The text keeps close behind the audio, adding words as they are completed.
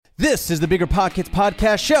This is the Bigger Pockets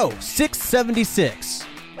Podcast Show 676.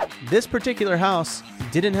 This particular house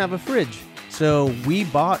didn't have a fridge, so we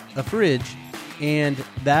bought a fridge, and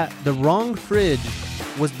the wrong fridge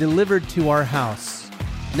was delivered to our house.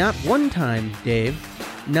 Not one time, Dave.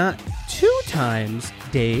 Not two times,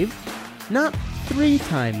 Dave. Not three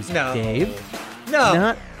times, No. Dave. No.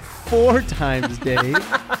 Not four times, Dave.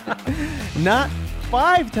 Not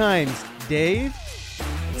five times, Dave.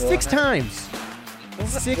 Six times.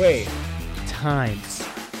 Wait. Times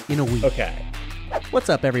in a week. Okay. What's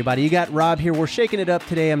up, everybody? You got Rob here. We're shaking it up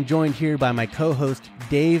today. I'm joined here by my co-host,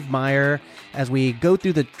 Dave Meyer, as we go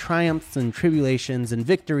through the triumphs and tribulations and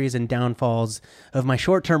victories and downfalls of my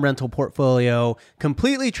short-term rental portfolio,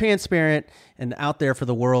 completely transparent and out there for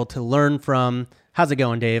the world to learn from. How's it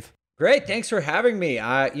going, Dave? Great. Thanks for having me.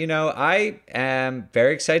 I am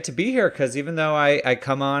very excited to be here because even though I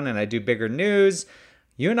come on and I do bigger news,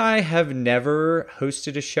 you and I have never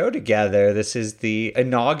hosted a show together. This is the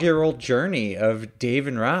inaugural journey of Dave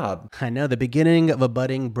and Rob. I know, the beginning of a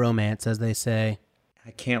budding bromance, as they say.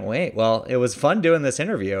 I can't wait. Well, it was fun doing this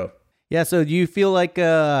interview. Yeah, so do you feel like,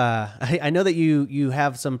 I know that you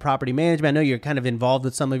have some property management. I know you're kind of involved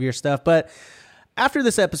with some of your stuff, but after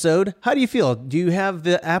this episode, how do you feel? Do you have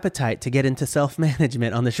the appetite to get into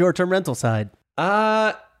self-management on the short-term rental side?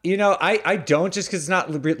 I don't, just because it's not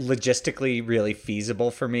logistically really feasible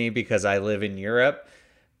for me because I live in Europe.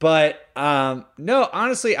 But no,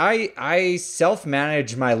 honestly, I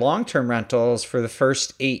self-manage my long-term rentals for the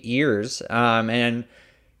first 8 years. And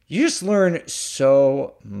you just learn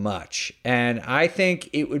so much. And I think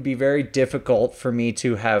it would be very difficult for me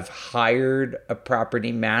to have hired a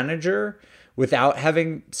property manager without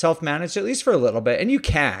having self-managed, at least for a little bit. And you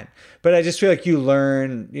can, but I just feel like you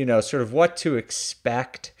learn, sort of what to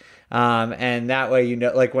expect. And that way,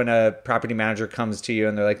 like when a property manager comes to you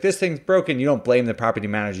and they're like, this thing's broken, you don't blame the property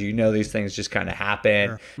manager. These things just kind of happen.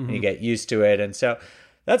 Sure. Mm-hmm. And you get used to it. And so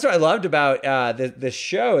that's what I loved about the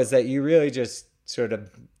show, is that you really just sort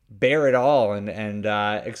of bear it all and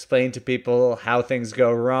explain to people how things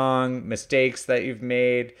go wrong, mistakes that you've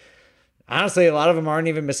made. Honestly, a lot of them aren't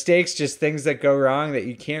even mistakes, just things that go wrong that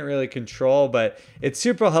you can't really control. But it's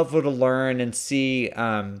super helpful to learn and see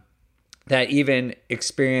that even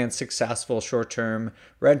experienced, successful short-term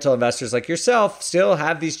rental investors like yourself still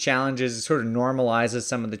have these challenges. It sort of normalizes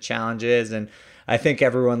some of the challenges. And I think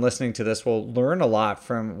everyone listening to this will learn a lot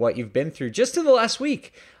from what you've been through just in the last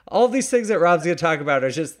week. All these things that Rob's going to talk about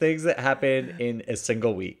are just things that happen in a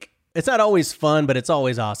single week. It's not always fun, but it's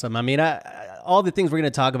always awesome. I mean, all the things we're going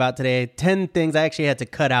to talk about today, 10 things, I actually had to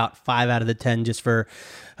cut out 5 out of the 10 just for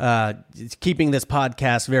keeping this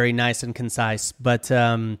podcast very nice and concise. But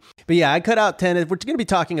yeah, I cut out 10. We're going to be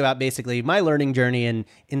talking about basically my learning journey and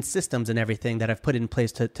in systems and everything that I've put in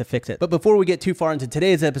place to fix it. But before we get too far into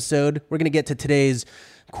today's episode, we're going to get to today's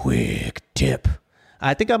quick tip.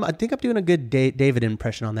 I think I'm doing a good David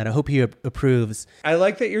impression on that. I hope he approves. I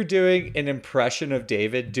like that you're doing an impression of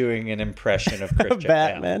David doing an impression of Christian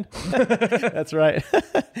Batman. That's right.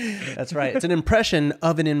 That's right. It's an impression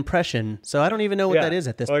of an impression. So I don't even know what that is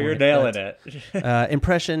at this point. Well, you're nailing it.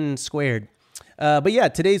 Impression squared. But yeah,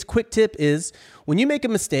 today's quick tip is when you make a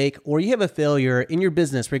mistake or you have a failure in your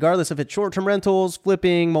business, regardless if it's short-term rentals,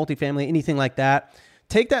 flipping, multifamily, anything like that,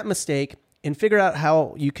 take that mistake and figure out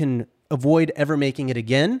how you can avoid ever making it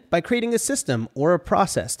again by creating a system or a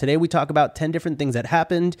process. Today, we talk about 10 different things that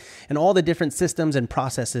happened and all the different systems and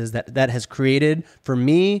processes that has created for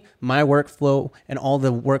me, my workflow, and all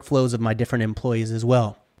the workflows of my different employees as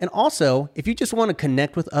well. And also, if you just want to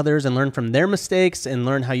connect with others and learn from their mistakes and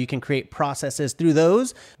learn how you can create processes through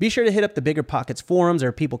those, be sure to hit up the Bigger Pockets forums. There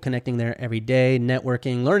are people connecting there every day,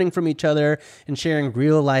 networking, learning from each other, and sharing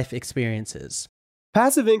real life experiences.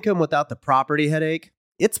 Passive income without the property headache?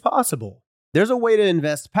 It's possible. There's a way to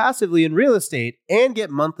invest passively in real estate and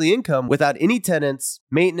get monthly income without any tenants,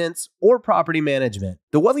 maintenance, or property management.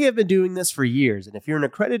 The Wealthy have been doing this for years, and if you're an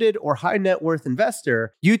accredited or high net worth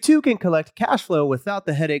investor, you too can collect cash flow without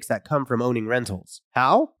the headaches that come from owning rentals.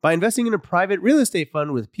 How? By investing in a private real estate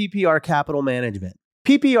fund with PPR Capital Management.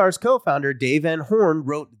 PPR's co-founder, Dave Van Horn,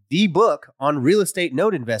 wrote the book on real estate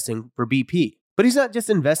note investing for BP. But he's not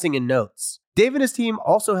just investing in notes. Dave and his team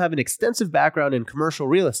also have an extensive background in commercial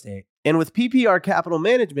real estate. And with PPR Capital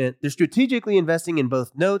Management, they're strategically investing in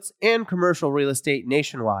both notes and commercial real estate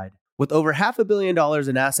nationwide. With over $500 million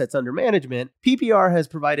in assets under management, PPR has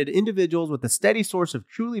provided individuals with a steady source of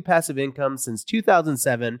truly passive income since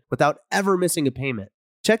 2007 without ever missing a payment.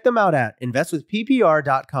 Check them out at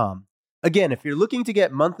investwithppr.com. Again, if you're looking to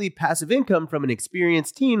get monthly passive income from an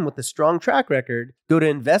experienced team with a strong track record, go to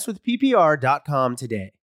investwithppr.com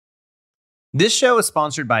today. This show is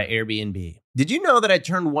sponsored by Airbnb. Did you know that I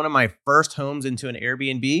turned one of my first homes into an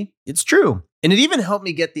Airbnb? It's true. And it even helped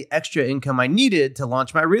me get the extra income I needed to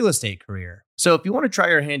launch my real estate career. So if you want to try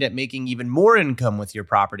your hand at making even more income with your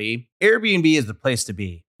property, Airbnb is the place to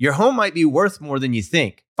be. Your home might be worth more than you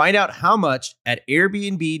think. Find out how much at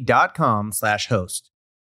airbnb.com/host.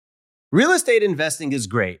 Real estate investing is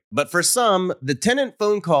great, but for some, the tenant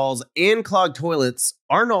phone calls and clogged toilets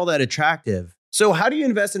aren't all that attractive. So how do you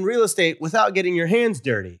invest in real estate without getting your hands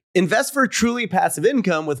dirty? Invest for truly passive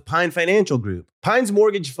income with Pine Financial Group. Pine's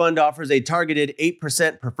mortgage fund offers a targeted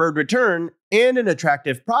 8% preferred return and an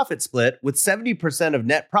attractive profit split with 70% of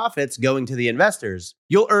net profits going to the investors.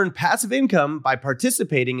 You'll earn passive income by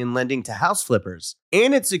participating in lending to house flippers.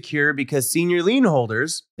 And it's secure because senior lien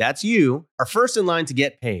holders, that's you, are first in line to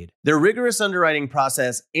get paid. Their rigorous underwriting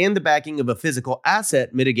process and the backing of a physical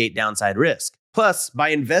asset mitigate downside risk. Plus, by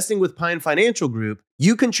investing with Pine Financial Group,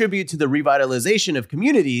 you contribute to the revitalization of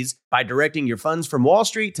communities by directing your funds from Wall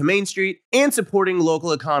Street to Main Street and supporting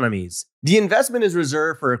local economies. The investment is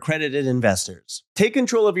reserved for accredited investors. Take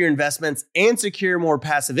control of your investments and secure more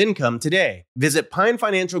passive income today. Visit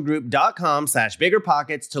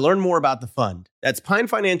pinefinancialgroup.com/biggerpockets to learn more about the fund. That's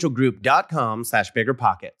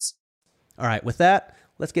pinefinancialgroup.com/biggerpockets. All right, with that,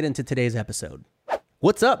 let's get into today's episode.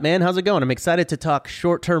 What's up, man? How's it going? I'm excited to talk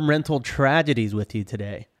short-term rental tragedies with you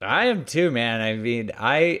today. I am too, man. I mean,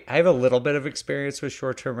 I have a little bit of experience with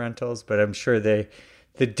short-term rentals, but I'm sure the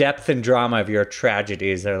depth and drama of your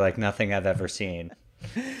tragedies are like nothing I've ever seen.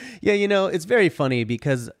 Yeah, you know, it's very funny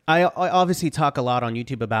because I obviously talk a lot on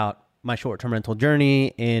YouTube about my short-term rental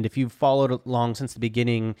journey, and if you've followed along since the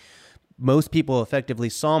beginning, most people effectively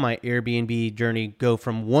saw my Airbnb journey go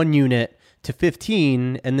from 1 unit to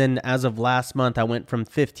 15. And then as of last month, I went from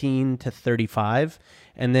 15 to 35.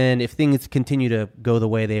 And then if things continue to go the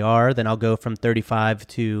way they are, then I'll go from 35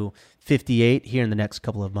 to 58 here in the next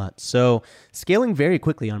couple of months. So scaling very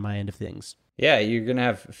quickly on my end of things. Yeah, you're going to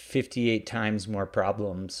have 58 times more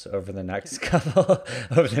problems over the next couple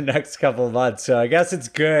of months. So I guess it's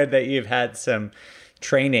good that you've had some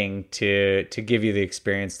training to give you the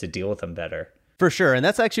experience to deal with them better. For sure. And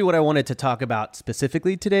that's actually what I wanted to talk about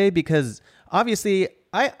specifically today, because obviously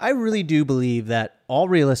I really do believe that all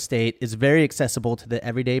real estate is very accessible to the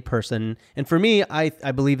everyday person. And for me,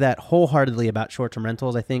 I believe that wholeheartedly about short-term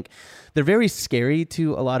rentals. I think they're very scary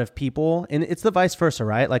to a lot of people, and it's the vice versa,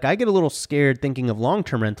 right? Like I get a little scared thinking of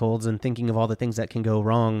long-term rentals and thinking of all the things that can go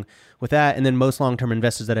wrong with that. And then most long-term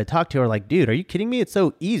investors that I talk to are like, dude, are you kidding me? It's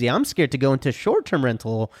so easy. I'm scared to go into short-term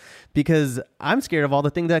rental because I'm scared of all the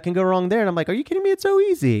things that can go wrong there. And I'm like, are you kidding me? It's so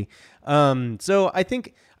easy. So I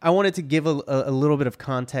think I wanted to give a little bit of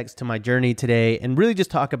context to my journey today and really just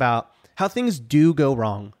talk about how things do go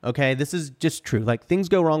wrong, okay? This is just true. Like things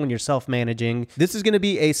go wrong when you're self-managing. This is going to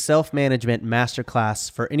be a self-management masterclass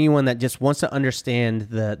for anyone that just wants to understand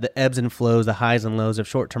the ebbs and flows, the highs and lows of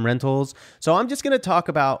short-term rentals. So I'm just going to talk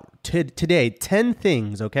about today 10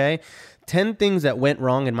 things, okay? 10 things that went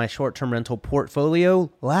wrong in my short-term rental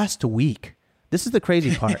portfolio last week. This is the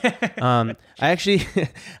crazy part. I actually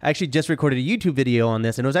just recorded a YouTube video on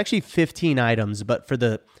this, and it was actually 15 items. But for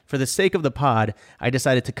the sake of the pod, I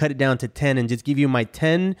decided to cut it down to 10 and just give you my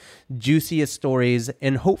 10 juiciest stories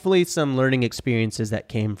and hopefully some learning experiences that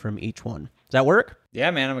came from each one. Does that work?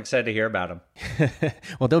 Yeah, man, I'm excited to hear about them.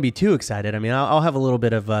 Well, don't be too excited. I mean, I'll have a little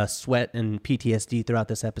bit of sweat and PTSD throughout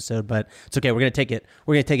this episode, but it's okay. We're gonna take it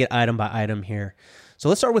item by item here. So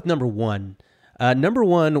let's start with number one. Number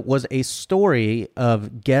one was a story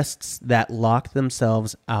of guests that locked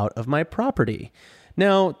themselves out of my property.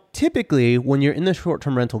 Now, typically, when you're in the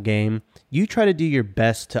short-term rental game, you try to do your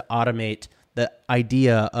best to automate the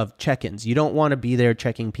idea of check-ins. You don't want to be there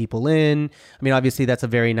checking people in. I mean, obviously, that's a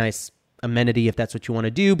very nice amenity if that's what you want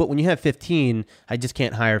to do. But when you have 15, I just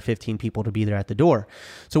can't hire 15 people to be there at the door.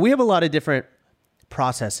 So we have a lot of different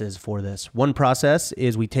processes for this. One process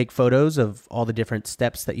is we take photos of all the different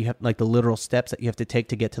steps that you have, like the literal steps that you have to take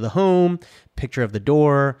to get to the home, picture of the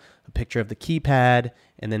door, a picture of the keypad,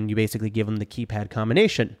 and then you basically give them the keypad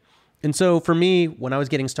combination. And so for me, when I was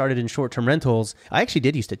getting started in short-term rentals, I actually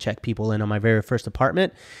did used to check people in on my very first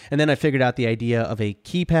apartment. And then I figured out the idea of a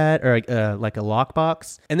keypad or like a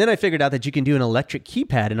lockbox. And then I figured out that you can do an electric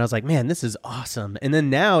keypad. And I was like, man, this is awesome. And then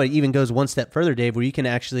now it even goes one step further, Dave, where you can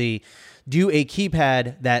actually do a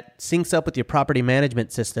keypad that syncs up with your property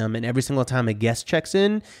management system. And every single time a guest checks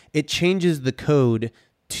in, it changes the code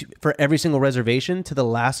for every single reservation to the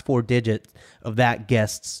last 4 digits of that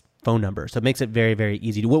guest's phone number. So it makes it very, very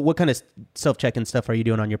easy. What kind of self-check-in stuff are you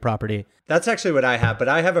doing on your property? That's actually what I have, but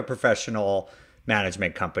I have a professional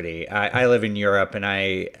management company. I live in Europe, and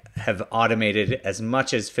I have automated as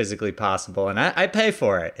much as physically possible, and I pay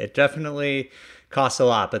for it. It definitely costs a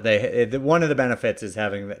lot, but one of the benefits is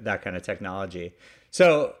having that kind of technology.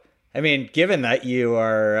 So, I mean, given that you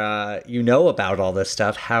are, about all this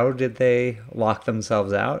stuff, how did they lock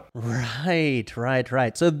themselves out? Right.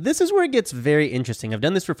 So this is where it gets very interesting. I've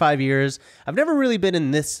done this for 5 years. I've never really been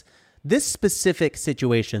in this specific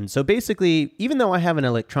situation. So basically, even though I have an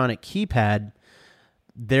electronic keypad,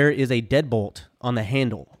 there is a deadbolt on the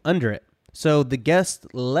handle under it. So the guest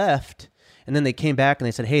left, and then they came back and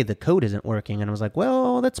they said, hey, the code isn't working. And I was like,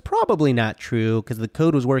 well, that's probably not true, because the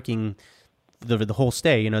code was working the whole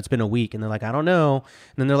stay. It's been a week. And they're like, I don't know.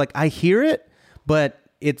 And then they're like, I hear it, but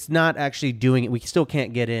it's not actually doing it. We still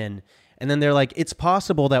can't get in. And then they're like, it's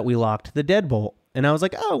possible that we locked the deadbolt. And I was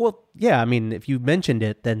like, oh, well, yeah, I mean, if you mentioned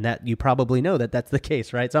it, then that you probably know that that's the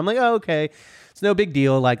case, right? So I'm like, oh, okay, it's no big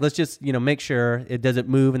deal. Like, let's just, make sure it doesn't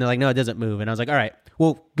move. And they're like, no, it doesn't move. And I was like, all right,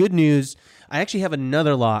 well, good news. I actually have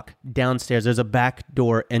another lock downstairs. There's a back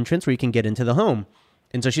door entrance where you can get into the home.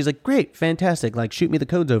 And so she's like, great, fantastic. Like, shoot me the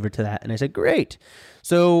codes over to that. And I said, great.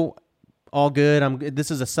 So all good.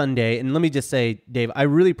 This is a Sunday. And let me just say, Dave, I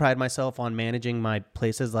really pride myself on managing my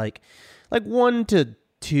places like 1 to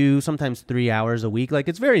 2, sometimes 3 hours a week. Like,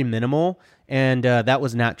 it's very minimal. And that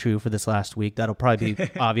was not true for this last week. That'll probably be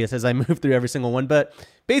obvious as I move through every single one. But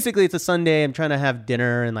basically, it's a Sunday. I'm trying to have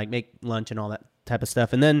dinner and make lunch and all that type of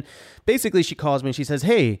stuff. And then basically she calls me and she says,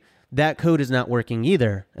 hey, that code is not working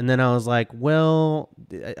either. And then I was like, well,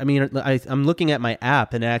 I mean, I'm looking at my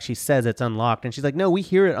app and it actually says it's unlocked. And she's like, no, we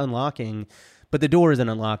hear it unlocking, but the door isn't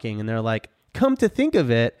unlocking. And they're like, come to think of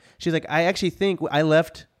it, she's like, I actually think I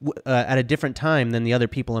left at a different time than the other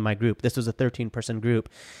people in my group. This was a 13-person group.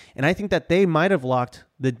 And I think that they might have locked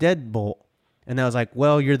the deadbolt. And I was like,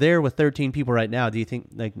 well, you're there with 13 people right now. Do you think,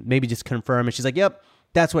 maybe just confirm? And she's like, yep,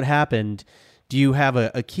 that's what happened. Do you have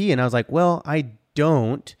a key? And I was like, well, I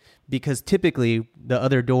don't, because typically the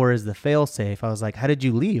other door is the fail safe. I was like, how did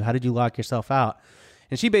you leave? How did you lock yourself out?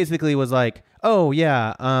 And she basically was like, oh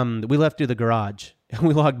yeah, we left through the garage.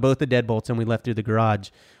 We locked both the deadbolts and we left through the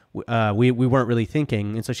garage. We weren't really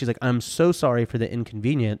thinking. And so she's like, I'm so sorry for the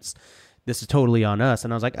inconvenience. This is totally on us.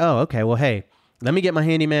 And I was like, oh, okay, well, hey, let me get my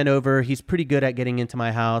handyman over. He's pretty good at getting into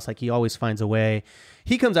my house. He always finds a way.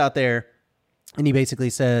 He comes out there and he basically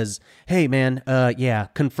says, hey man, yeah,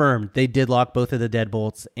 confirmed. They did lock both of the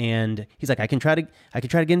deadbolts. And he's like, I can try to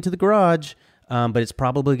get into the garage, but it's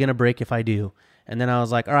probably going to break if I do. And then I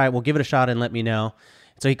was like, all right, well, give it a shot and let me know.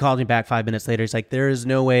 So he called me back 5 minutes later. He's like, there is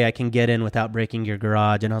no way I can get in without breaking your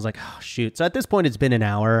garage. And I was like, oh, shoot. So at this point, it's been an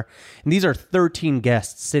hour. And these are 13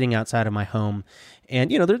 guests sitting outside of my home.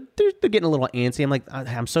 And, they're getting a little antsy. I'm like,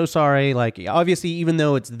 I'm so sorry. Obviously, even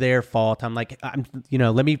though it's their fault, I'm like,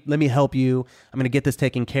 let me help you. I'm going to get this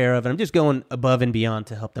taken care of. And I'm just going above and beyond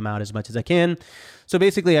to help them out as much as I can. So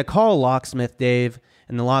basically, I call a locksmith, Dave.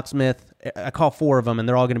 And the locksmith, I call 4 of them, and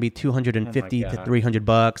they're all going to be $250 to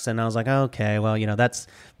 $300. And I was like, okay, well, that's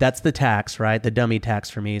the tax, right? The dummy tax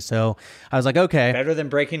for me. So I was like, okay, better than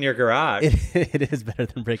breaking your garage. It is better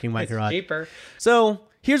than breaking my garage. Cheaper. So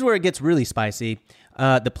here's where it gets really spicy.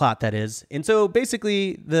 The plot, that is. And so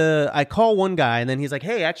basically I call one guy and then he's like,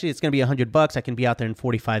 hey, actually it's going to be $100. I can be out there in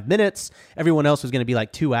 45 minutes. Everyone else was going to be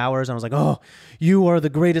 2 hours. And I was like, oh, you are the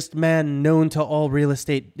greatest man known to all real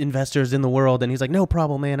estate investors in the world. And he's like, no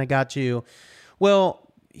problem, man. I got you.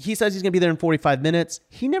 Well, he says he's going to be there in 45 minutes.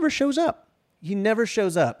 He never shows up.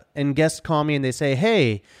 And guests call me and they say,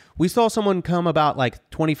 hey, we saw someone come about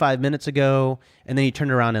 25 minutes ago, and then he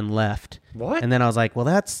turned around and left. What? And then I was like, well,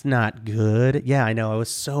 that's not good. Yeah, I know. I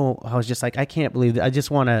was just like, I can't believe it. I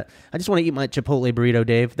just want to eat my Chipotle burrito,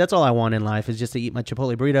 Dave. That's all I want in life, is just to eat my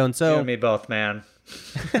Chipotle burrito. And so, you and me both, man.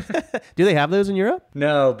 Do they have those in Europe?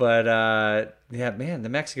 No, but yeah, man, the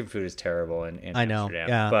Mexican food is terrible in I know. Amsterdam.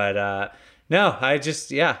 Yeah. But no, I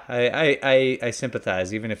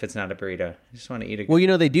sympathize, even if it's not a burrito. I just want to eat a good.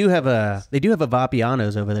 Well, they do have a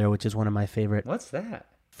Vapiano's over there, which is one of my favorite. What's that?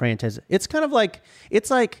 Franchise. It's kind of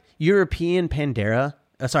it's like European Pandera.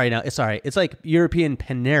 It's like European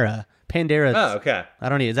Panera. Pandera. Oh, okay.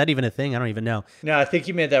 Is that even a thing? I don't even know. No, I think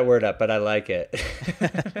you made that word up, but I like it.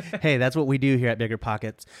 Hey, that's what we do here at Bigger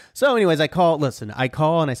Pockets. So anyways, I call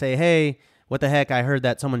and I say, hey, what the heck? I heard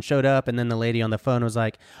that someone showed up, and then the lady on the phone was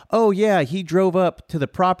like, oh yeah, he drove up to the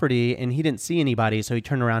property and he didn't see anybody, so he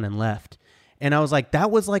turned around and left. And I was like,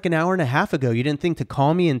 that was an hour and a half ago. You didn't think to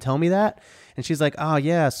call me and tell me that? And she's like, oh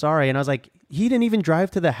yeah, sorry. And I was like, he didn't even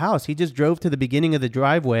drive to the house. He just drove to the beginning of the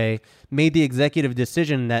driveway, made the executive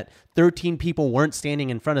decision that 13 people weren't standing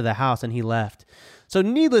in front of the house, and he left. So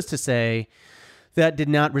needless to say, That did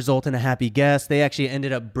not result in a happy guest. They actually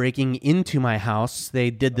ended up breaking into my house.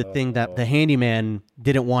 They did the thing that the handyman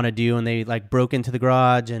didn't want to do, and they like broke into the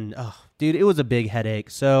garage, and oh, dude, it was a big headache.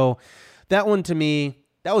 So that one to me,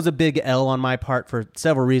 that was a big L on my part for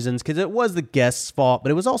several reasons, because it was the guest's fault,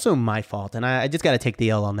 but it was also my fault, and I just got to take the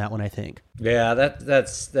L on that one, I think. Yeah,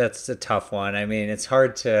 that's a tough one. I mean, it's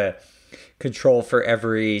hard to control for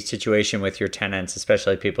every situation with your tenants,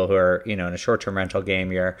 especially people who are, in a short-term rental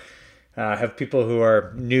game. You're have people who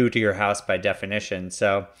are new to your house by definition.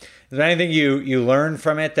 So is there anything you learn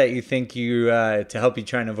from it that you think to help you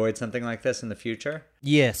try and avoid something like this in the future?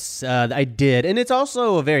 Yes, I did. And it's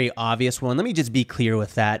also a very obvious one. Let me just be clear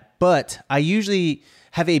with that. But I usually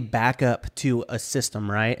have a backup to a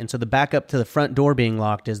system, right? And so the backup to the front door being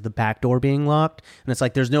locked is the back door being locked. And it's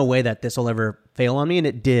like, there's no way that this will ever fail on me. And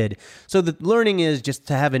it did. So the learning is just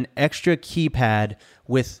to have an extra keypad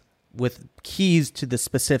with keys to the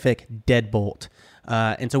specific deadbolt.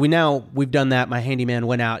 And so we've done that. My handyman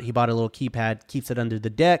went out, he bought a little keypad, keeps it under the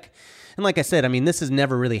deck. And like I said, I mean, this has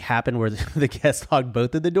never really happened where the guest locked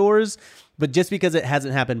both of the doors, but just because it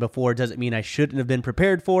hasn't happened before doesn't mean I shouldn't have been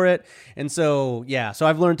prepared for it. And so, yeah, so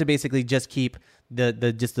I've learned to basically just keep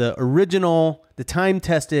the original, the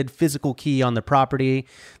time-tested physical key on the property.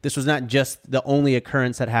 This was not just the only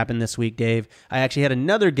occurrence that happened this week, Dave. I actually had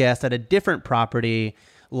another guest at a different property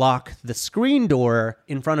lock the screen door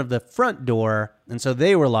in front of the front door, and so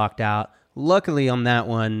they were locked out. Luckily on that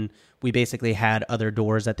one, we basically had other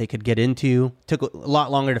doors that they could get into. Took a lot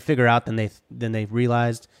longer to figure out than they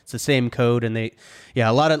realized. It's the same code, and a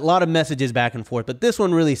lot of messages back and forth. But this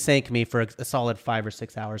one really sank me for a solid 5 or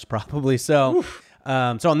 6 hours probably. So,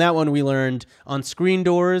 so on that one we learned on screen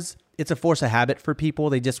doors, it's a force of habit for people.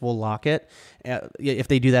 They just will lock it if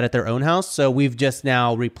they do that at their own house. So we've just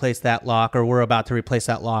now replaced that lock, or we're about to replace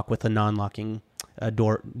that lock with a non-locking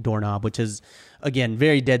doorknob, which is, again,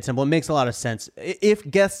 very dead simple. It makes a lot of sense. If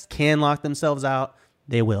guests can lock themselves out,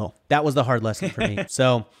 they will. That was the hard lesson for me.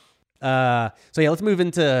 So yeah, let's move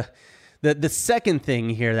into the second thing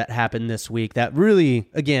here that happened this week that really,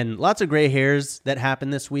 again, lots of gray hairs that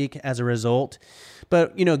happened this week as a result.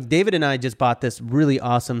 But, David and I just bought this really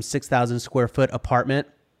awesome 6,000 square foot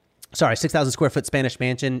 6,000 square foot Spanish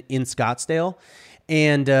mansion in Scottsdale.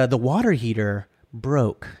 And the water heater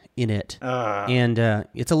broke in it. And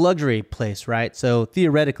it's a luxury place, right? So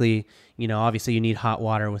theoretically, obviously you need hot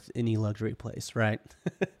water with any luxury place, right?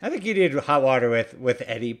 I think you need hot water with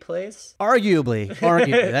any place. Arguably,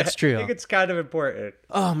 that's true. I think it's kind of important.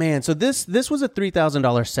 Oh man, so this was a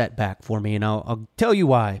 $3,000 setback for me, and I'll tell you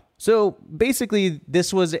why. So basically,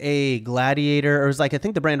 this was a Gladiator, or it was like, I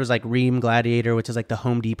think the brand was like Rheem Gladiator, which is like the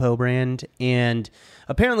Home Depot brand, and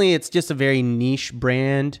apparently it's just a very niche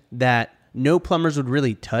brand that no plumbers would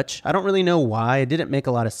really touch. I don't really know why. It didn't make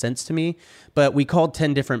a lot of sense to me, but we called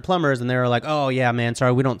 10 different plumbers and they were like, oh yeah, man,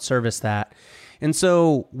 sorry, we don't service that. And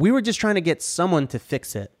so we were just trying to get someone to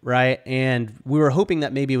fix it, right? And we were hoping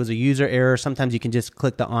that maybe it was a user error. Sometimes you can just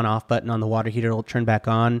click the on-off button on the water heater, it'll turn back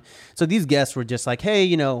on. So these guests were just like,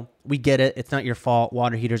 hey, we get it. It's not your fault.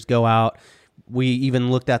 Water heaters go out. We even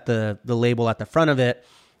looked at the label at the front of it,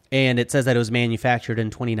 and it says that it was manufactured in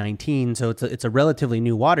 2019. So it's a relatively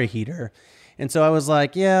new water heater. And so I was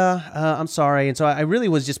like, I'm sorry. And so I really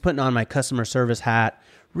was just putting on my customer service hat,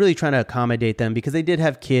 really trying to accommodate them because they did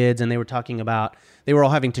have kids, and they were talking about, they were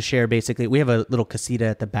all having to share basically. We have a little casita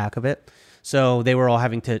at the back of it. So they were all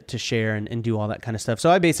having to share and do all that kind of stuff. So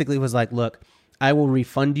I basically was like, look, I will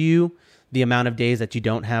refund you the amount of days that you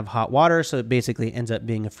don't have hot water. So it basically ends up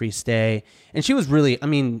being a free stay. And she was really,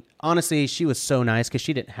 honestly, she was so nice because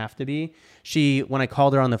she didn't have to be. When I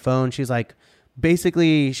called her on the phone, she was like,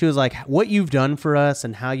 what you've done for us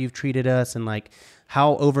and how you've treated us and like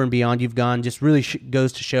how over and beyond you've gone just really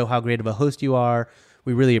goes to show how great of a host you are.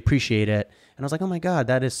 We really appreciate it. And I was like, oh my God,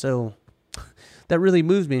 that is so, that really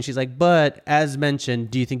moves me. And she's like, but as mentioned,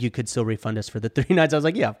 do you think you could still refund us for the 3 nights? I was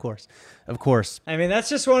like, yeah, of course. I mean, that's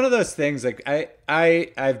just one of those things. Like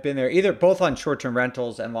I've been there both on short-term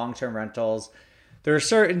rentals and long-term rentals. There are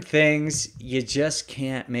certain things you just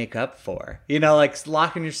can't make up for, like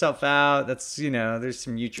locking yourself out. That's, there's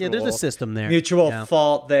some mutual, there's a system there,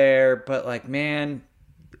 fault there, but like, man,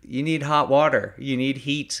 you need hot water. You need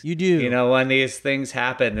heat. You do. When these things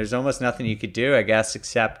happen, there's almost nothing you could do, I guess,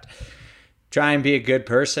 except try and be a good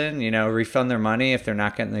person, refund their money if they're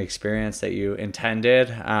not getting the experience that you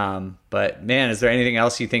intended. But man, is there anything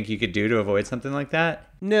else you think you could do to avoid something like that?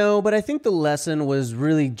 No, but I think the lesson was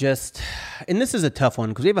really just, and this is a tough one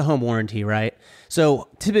because we have a home warranty, right? So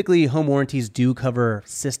typically home warranties do cover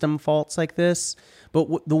system faults like this. But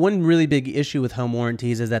the one really big issue with home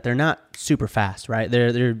warranties is that they're not super fast, right?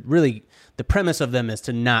 They're really, the premise of them is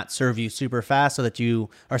to not serve you super fast so that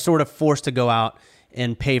you are sort of forced to go out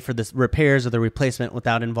and pay for the repairs or the replacement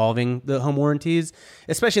without involving the home warranties,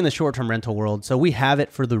 especially in the short-term rental world. So we have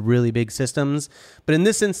it for the really big systems. But in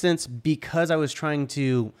this instance, because I was trying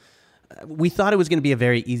to, we thought it was going to be a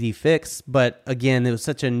very easy fix. But again, it was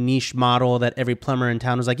such a niche model that every plumber in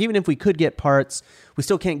town was like, even if we could get parts, we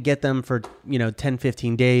still can't get them for, 10,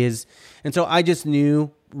 15 days. And so I just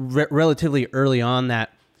knew relatively early on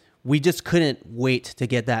that we just couldn't wait to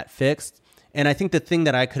get that fixed. And I think the thing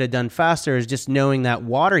that I could have done faster is just knowing that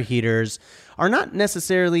water heaters are not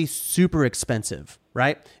necessarily super expensive,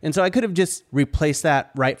 right? And so I could have just replaced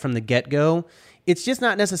that right from the get-go. It's just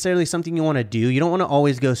not necessarily something you want to do. You don't want to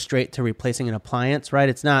always go straight to replacing an appliance, right?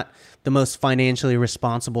 It's not the most financially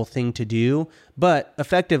responsible thing to do, but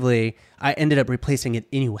effectively, I ended up replacing it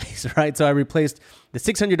anyways, right? So I replaced the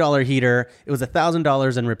 $600 heater. It was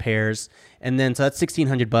 $1,000 in repairs, and then so that's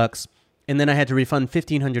 $1,600. And then I had to refund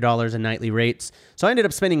 $1,500 in nightly rates. So I ended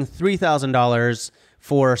up spending $3,000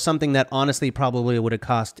 for something that honestly probably would have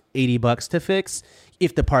cost $80 to fix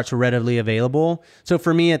if the parts were readily available. So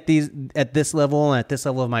for me at this level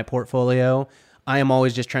of my portfolio, I am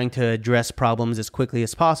always just trying to address problems as quickly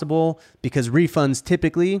as possible because refunds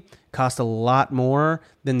typically cost a lot more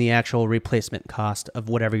than the actual replacement cost of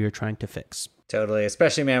whatever you're trying to fix. Totally,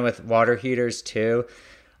 especially, man, with water heaters too.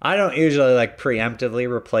 I don't usually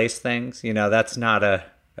preemptively replace things. That's not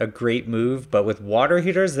a great move. But with water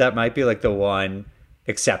heaters, that might be the one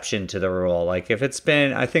exception to the rule. If it's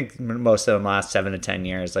been, I think most of them last 7 to 10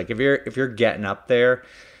 years. If you're getting up there,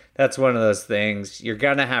 that's one of those things. You're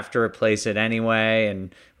gonna have to replace it anyway.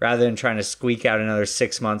 And rather than trying to squeak out another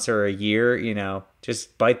 6 months or a year,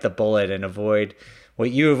 just bite the bullet and avoid what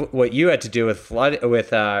you had to do with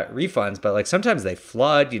refunds, but sometimes they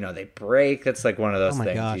flood, they break. That's one of those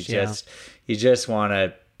things. Gosh, you just want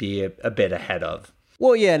to be a bit ahead of.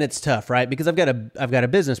 Well, yeah, and it's tough, right? Because I've got a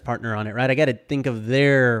business partner on it, right? I got to think of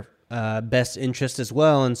their best interest as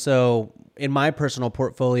well. And so in my personal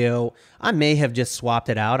portfolio, I may have just swapped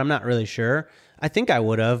it out. I'm not really sure. I think I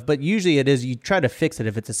would have, but usually it is you try to fix it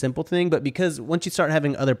if it's a simple thing. But because once you start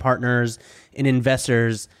having other partners and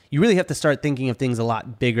investors, you really have to start thinking of things a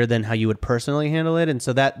lot bigger than how you would personally handle it. And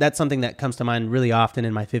so that's something that comes to mind really often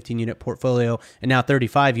in my 15-unit portfolio and now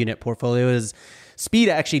 35-unit portfolio is speed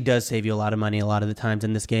actually does save you a lot of money a lot of the times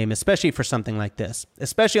in this game, especially for something like this,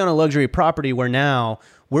 especially on a luxury property where now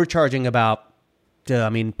we're charging about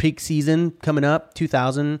peak season coming up,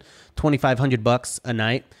 $2,000, $2,500 a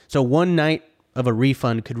night. So one night of a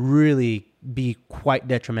refund could really be quite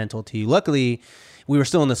detrimental to you. Luckily, we were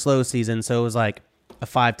still in the slow season, so it was like a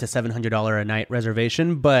 $500 to $700 a night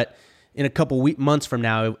reservation. But in a couple months from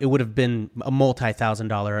now, it would have been a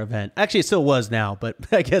multi-$1,000 event. Actually, it still was now, but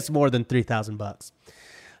I guess more than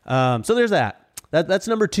 $3,000. So there's that. That's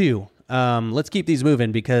number 2. Let's keep these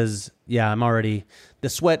moving because the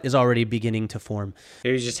sweat is already beginning to form.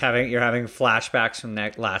 You're having flashbacks from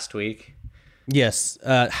that last week. Yes,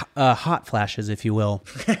 hot flashes, if you will.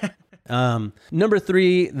 Number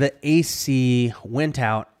 3, the AC went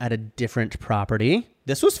out at a different property.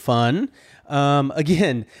 This was fun.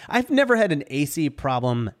 Again, I've never had an AC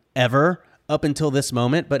problem ever up until this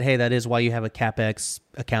moment, but hey, that is why you have a CapEx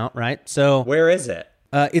account, right? So where is it?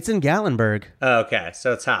 It's in Gatlinburg. Oh, okay,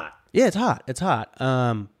 so it's hot. Yeah, it's hot. It's hot.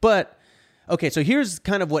 But okay, so here's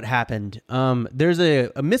kind of what happened. There's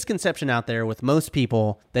a misconception out there with most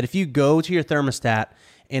people that if you go to your thermostat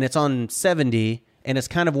and it's on 70 and it's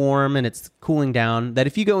kind of warm and it's cooling down, that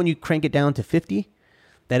if you go and you crank it down to 50,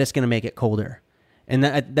 that it's going to make it colder. And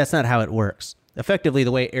that's not how it works. Effectively,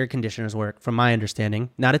 the way air conditioners work, from my understanding,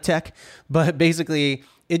 not a tech, but basically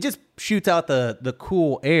it just shoots out the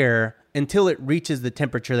cool air until it reaches the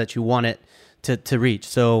temperature that you want it to reach.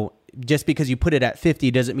 So just because you put it at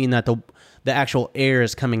 50 doesn't mean that the actual air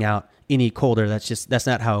is coming out any colder. That's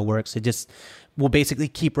not how it works. It just will basically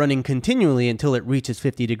keep running continually until it reaches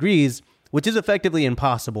 50 degrees, which is effectively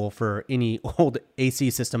impossible for any old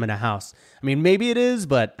AC system in a house. I mean, maybe it is,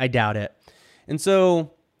 but I doubt it. And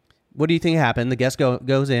so what do you think happened? The guest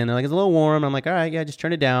goes in, they're like, it's a little warm. I'm like, all right, yeah, just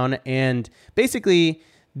turn it down. And basically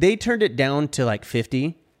they turned it down to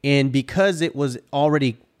 50. And because it was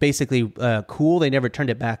already basically cool, they never turned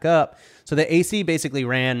it back up. So the AC basically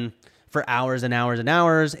ran for hours and hours and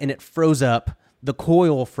hours, and it froze up. The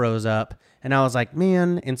coil froze up, and I was like,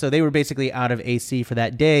 man. And so they were basically out of AC for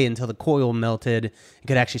that day until the coil melted and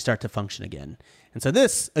could actually start to function again. And so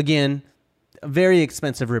this, again, a very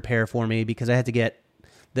expensive repair for me because I had to get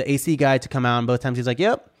the AC guy to come out, and both times he's like,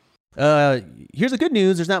 yep, here's the good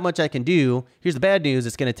news. There's not much I can do. Here's the bad news.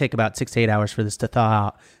 It's going to take about 6 to 8 hours for this to thaw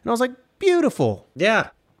out. And I was like, beautiful. Yeah.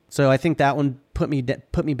 So I think that one put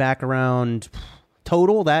me back around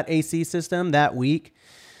total, that AC system that week.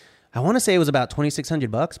 I want to say it was about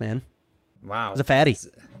 $2,600, man. Wow. It was a fatty.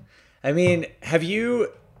 I mean, have you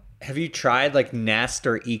tried like Nest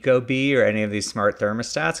or Ecobee or any of these smart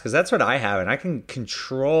thermostats? Because that's what I have, and I can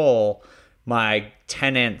control my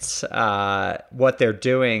tenants, what they're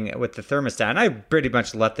doing with the thermostat, and I pretty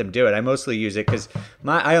much let them do it. I mostly use it because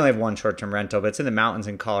I only have one short-term rental, but it's in the mountains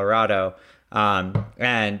in Colorado.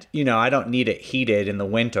 And I don't need it heated in the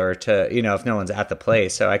winter to, if no one's at the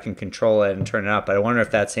place, so I can control it and turn it up. But I wonder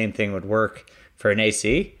if that same thing would work for an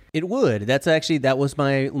AC. It would. That was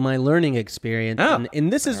my learning experience. Oh,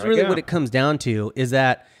 and this is really what it comes down to, is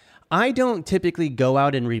that I don't typically go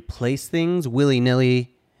out and replace things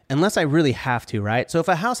willy-nilly unless I really have to, right? So if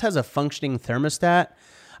a house has a functioning thermostat,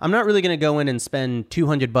 I'm not really going to go in and spend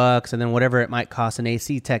 $200 and then whatever it might cost an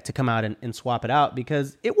AC tech to come out and swap it out,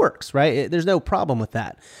 because it works, right? There's no problem with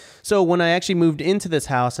that. So when I actually moved into this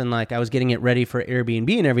house and I was getting it ready for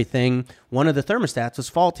Airbnb and everything, one of the thermostats was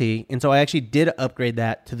faulty. And so I actually did upgrade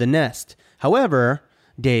that to the Nest. However,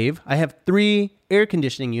 Dave, I have 3 air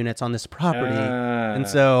conditioning units on this property. And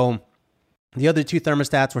so the other 2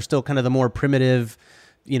 thermostats were still kind of the more primitive,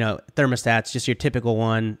 thermostats, just your typical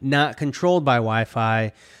one, not controlled by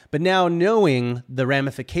Wi-Fi. But now knowing the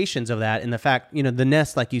ramifications of that and the fact, the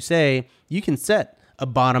Nest, like you say, you can set a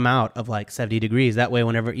bottom out of 70 degrees. That way,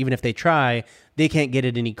 even if they try, they can't get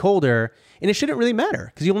it any colder. And it shouldn't really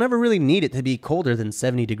matter because you'll never really need it to be colder than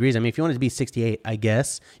 70 degrees. I mean, if you want it to be 68, I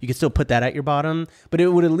guess you could still put that at your bottom, but it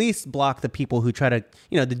would at least block the people who try to,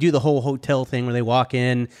 to do the whole hotel thing where they walk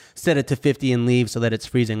in, set it to 50 and leave so that it's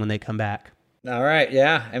freezing when they come back. All right.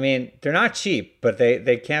 Yeah. I mean, they're not cheap, but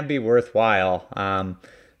they can be worthwhile.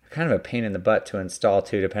 Kind of a pain in the butt to install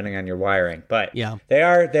too, depending on your wiring, but yeah, they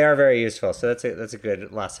are very useful. So that's a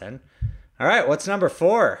good lesson. All right. What's number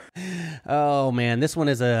 4? Oh man, this one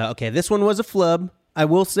this one was a flub. I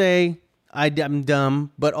will say I'm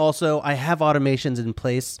dumb, but also I have automations in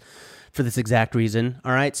place for this exact reason.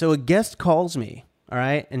 All right. So a guest calls me. All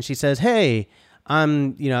right. And she says, hey,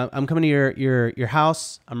 I'm coming to your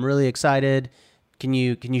house. I'm really excited. Can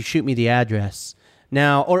you shoot me the address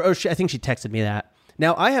now? I think she texted me that.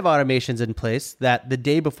 Now I have automations in place that the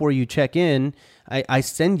day before you check in, I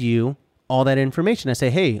send you all that information. I say,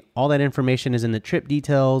 hey, all that information is in the trip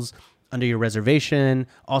details under your reservation.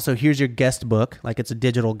 Also, here's your guest book, like it's a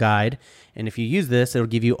digital guide. And if you use this, it'll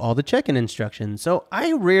give you all the check-in instructions. So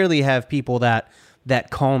I rarely have people that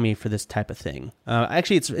call me for this type of thing.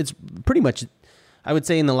 Actually, it's pretty much, I would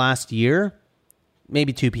say in the last year,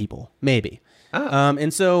 maybe 2 people, maybe.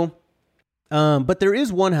 Oh. But there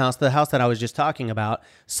is one house, the house that I was just talking about.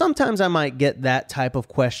 Sometimes I might get that type of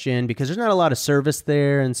question because there's not a lot of service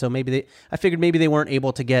there. And so I figured maybe they weren't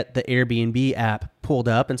able to get the Airbnb app pulled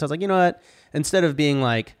up. And so I was like, you know what? Instead of being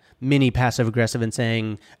mini passive aggressive and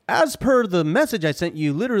saying, as per the message I sent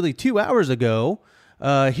you literally 2 hours ago,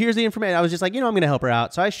 here's the information. I was just like, I'm going to help her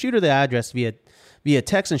out. So I shoot her the address via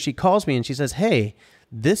text, and she calls me and she says, hey,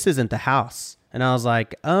 this isn't the house. And I was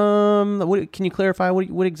like, can you clarify?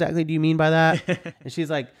 What exactly do you mean by that? And she's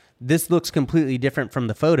like, this looks completely different from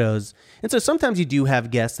the photos. And so sometimes you do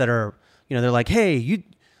have guests that are, they're like, hey,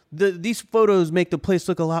 these photos make the place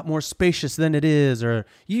look a lot more spacious than it is, or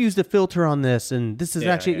you used a filter on this, and this is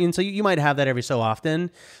and so you might have that every so often.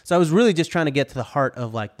 So I was really just trying to get to the heart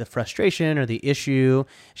of the frustration or the issue.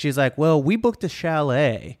 She's like, well, we booked a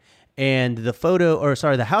chalet, and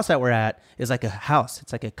the house that we're at is like a house.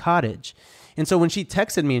 It's like a cottage. And so when she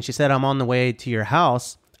texted me and she said, I'm on the way to your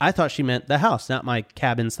house, I thought she meant the house, not my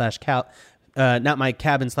cabin slash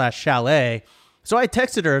chalet. So I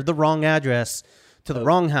texted her the wrong address to the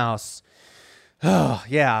wrong house. Oh,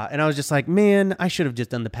 yeah. And I was just like, man, I should have just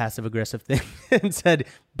done the passive aggressive thing and said,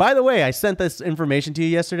 by the way, I sent this information to you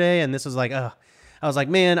yesterday. And this was I was like,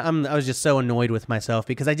 man, I was just so annoyed with myself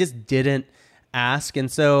because I just didn't ask.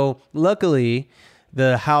 And so luckily,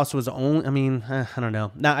 the house was only, I don't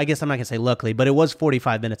know. Now, I guess I'm not going to say luckily, but it was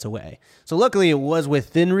 45 minutes away. So luckily it was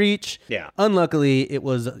within reach. Yeah. Unluckily, it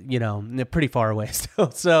was, pretty far away still.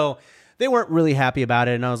 So they weren't really happy about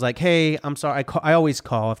it. And I was like, hey, I'm sorry. I always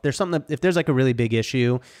call. If there's something, if there's like a really big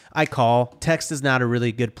issue, I call. Text is not a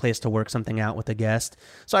really good place to work something out with a guest.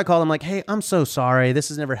 So I call them like, hey, I'm so sorry. This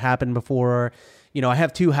has never happened before. You know, I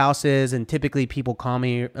have 2 houses and typically people call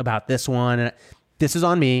me about this one. And this is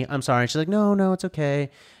on me. I'm sorry. And she's like, no, it's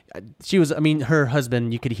okay. Her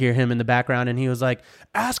husband, you could hear him in the background and he was like,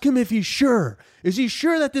 ask him if he's sure. Is he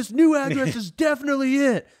sure that this new address is definitely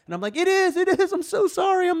it? And I'm like, it is. I'm so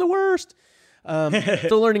sorry. I'm the worst. The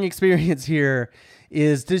learning experience here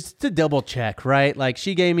is just to double check, right? Like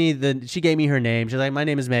she gave me her name. She's like, my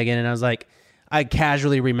name is Megan. And I was like, I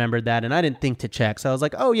casually remembered that and I didn't think to check. So I was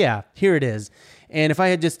like, oh yeah, here it is. And if I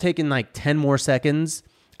had just taken like 10 more seconds,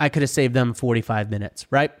 I could have saved them 45 minutes,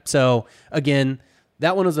 right? So again,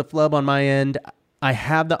 that one was a flub on my end. I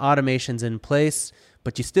have the automations in place,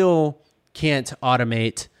 but you still can't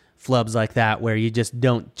automate flubs like that where you just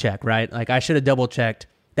don't check, right? Like I should have double checked.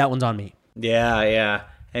 That one's on me. Yeah.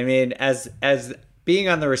 I mean, as being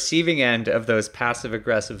on the receiving end of those passive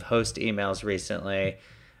aggressive host emails recently,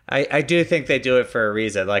 I do think they do it for a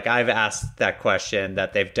reason. Like I've asked that question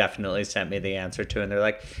that they've definitely sent me the answer to, and they're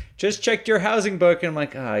like, just check your housing book. And I'm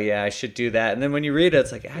like, oh yeah, I should do that. And then when you read it,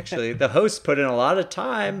 it's like, actually the host put in a lot of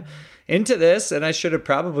time into this and I should have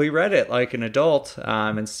probably read it like an adult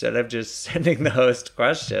instead of just sending the host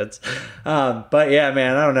questions. But yeah,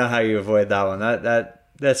 man, I don't know how you avoid that one.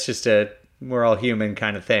 That's just we're all human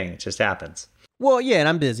kind of thing. It just happens. Well, yeah, and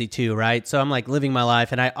I'm busy too, right? So I'm like living my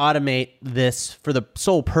life and I automate this for the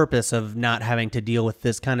sole purpose of not having to deal with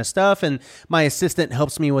this kind of stuff. And my assistant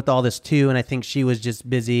helps me with all this too. And I think she was just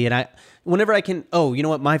busy. And whenever I can, you know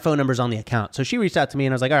what? My phone number's on the account. So she reached out to me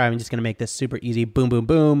and I was like, all right, I'm just going to make this super easy. Boom, boom,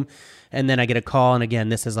 boom. And then I get a call. And again,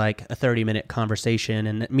 this is like a 30-minute conversation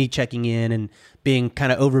and me checking in and being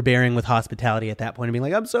kind of overbearing with hospitality at that point and being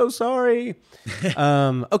like, I'm so sorry.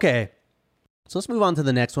 Okay. So let's move on to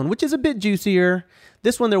the next one, which is a bit juicier.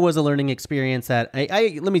 This one, there was a learning experience that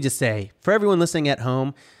let me just say, for everyone listening at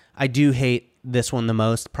home, I do hate this one the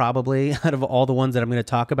most, probably out of all the ones that I'm going to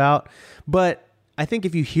talk about. But I think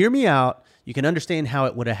if you hear me out, you can understand how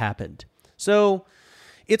it would have happened. So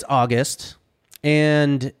it's August,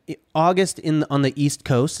 and August on the East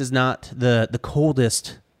Coast is not the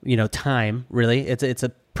coldest, time really. It's a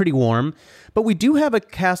pretty warm, but we do have a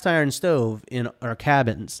cast iron stove in our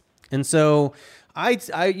cabins. And so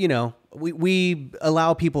we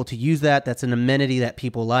allow people to use that. That's an amenity that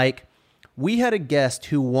people like. We had a guest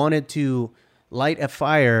who wanted to light a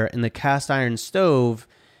fire in the cast iron stove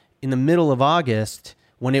in the middle of August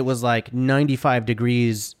when it was like 95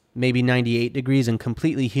 degrees, maybe 98 degrees and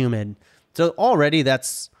completely humid. So already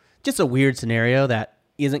that's just a weird scenario that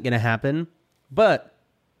isn't going to happen. But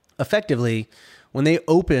effectively, when they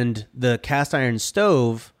opened the cast iron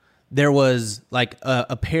stove, there was like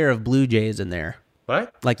a pair of blue jays in there.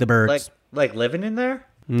 What? Like the birds. Like living in there?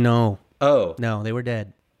 No. Oh. No, they were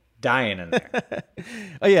dead. Dying in there.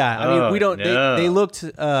 Oh yeah. I mean, we don't. No. They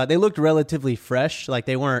looked relatively fresh. Like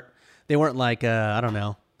they weren't like I don't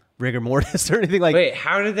know, rigor mortis or anything like. Wait,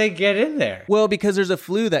 how did they get in there? Well, because there's a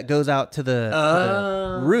flue that goes out to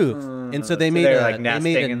the roof, and so they made a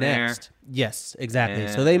nest. Yes, exactly.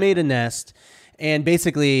 Yeah. So they made a nest. And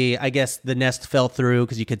basically, I guess the nest fell through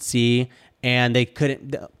because you could see, and they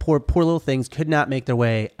couldn't. Poor little things could not make their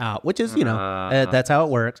way out, which is that's how it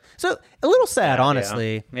works. So a little sad,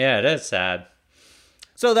 honestly. Yeah, it is sad.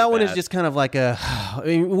 So that one is just kind of like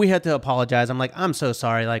we had to apologize. I'm like, I'm so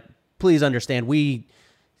sorry. Like, please understand.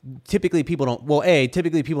 Typically people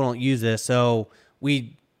don't use this, so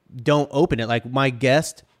we don't open it. Like my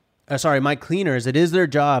cleaners, it is their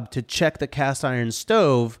job to check the cast iron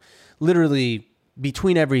stove literally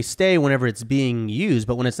between every stay whenever it's being used,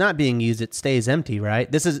 but when it's not being used, it stays empty,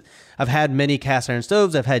 right? I've had many cast iron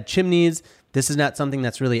stoves, I've had chimneys. This is not something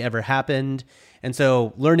that's really ever happened. And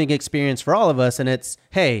so learning experience for all of us. And it's,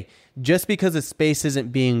 hey, just because a space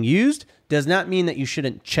isn't being used does not mean that you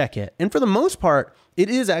shouldn't check it. And for the most part, it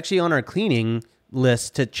is actually on our cleaning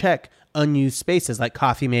list to check unused spaces like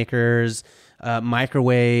coffee makers,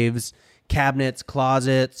 microwaves, cabinets,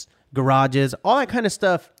 closets, garages, all that kind of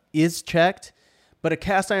stuff is checked. But a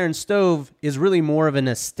cast iron stove is really more of an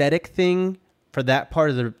aesthetic thing for that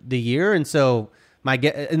part of the year. And so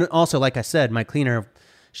and also, like I said, my cleaner,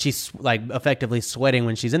 she's like effectively sweating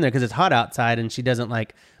when she's in there because it's hot outside and she doesn't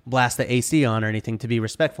like blast the AC on or anything to be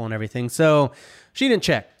respectful and everything. So she didn't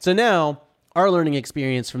check. So now our learning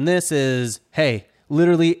experience from this is, hey,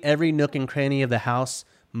 literally every nook and cranny of the house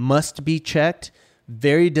must be checked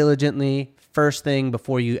very diligently first thing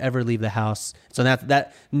before you ever leave the house. So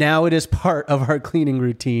that now it is part of our cleaning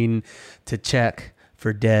routine to check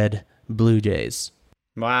for dead blue jays.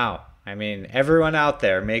 Wow. I mean, everyone out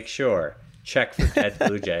there, make sure check for dead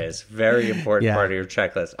blue jays. Very important part of your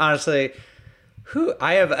checklist. Honestly,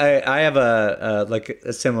 I have a like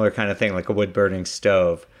a similar kind of thing, like a wood burning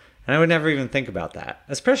stove, and I would never even think about that,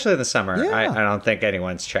 especially in the summer. Yeah. I don't think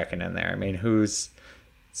anyone's checking in there. I mean, who's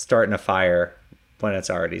starting a fire when it's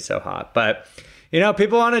already so hot? But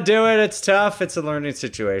people want to do it. It's tough. It's a learning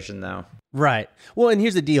situation, though. Right. Well, and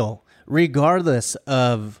here's the deal. Regardless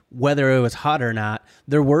of whether it was hot or not,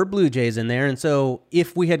 there were blue jays in there. And so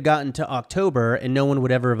if we had gotten to October and no one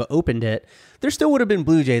would ever have opened it, there still would have been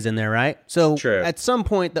blue jays in there, right? So True. At some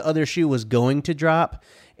point, the other shoe was going to drop.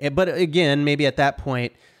 But again, maybe at that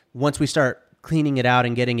point, once we start cleaning it out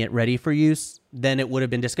and getting it ready for use, then it would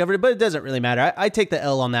have been discovered. But it doesn't really matter. I take the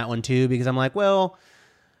L on that one too, because I'm like, well,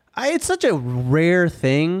 it's such a rare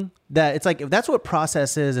thing that it's like, if that's what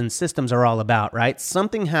processes and systems are all about, right?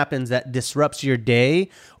 Something happens that disrupts your day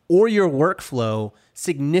or your workflow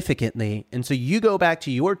significantly. And so you go back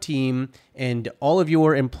to your team and all of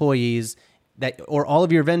your employees or all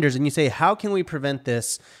of your vendors, and you say, how can we prevent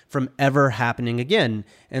this from ever happening again?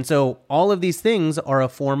 And so all of these things are a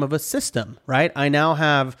form of a system, right? I now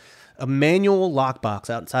have a manual lockbox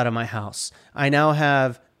outside of my house. I now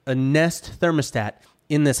have a Nest thermostat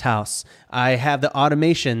in this house. I have the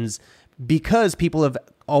automations because people have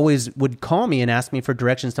always would call me and ask me for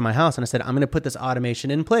directions to my house. And I said, I'm going to put this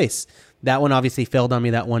automation in place. That one obviously failed on me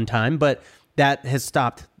that one time, but that has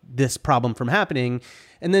stopped this problem from happening.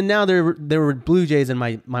 And then now there were blue jays in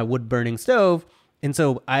my wood burning stove. And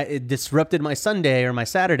so it disrupted my Sunday or my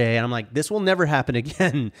Saturday. And I'm like, this will never happen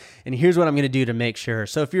again. And here's what I'm going to do to make sure.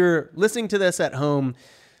 So if you're listening to this at home,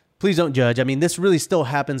 please don't judge. I mean, this really still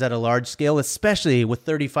happens at a large scale, especially with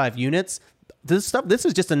 35 units. This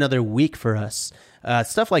is just another week for us.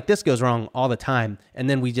 Stuff like this goes wrong all the time. And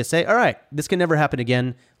then we just say, all right, this can never happen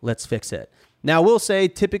again. Let's fix it. Now, we'll say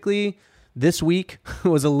typically this week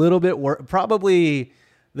was a little bit probably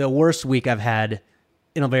the worst week I've had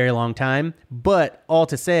in a very long time. But all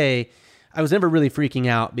to say, I was never really freaking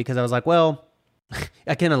out because I was like, well,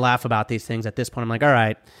 I kind of laugh about these things at this point. I'm like, all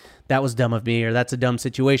right, that was dumb of me, or that's a dumb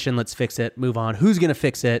situation. Let's fix it. Move on. Who's going to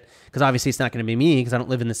fix it? Because obviously it's not going to be me because I don't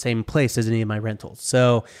live in the same place as any of my rentals.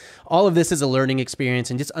 So all of this is a learning experience,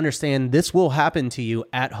 and just understand this will happen to you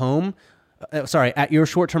at home. At your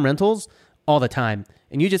short-term rentals all the time.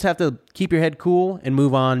 And you just have to keep your head cool and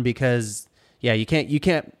move on because you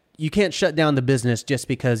can't shut down the business just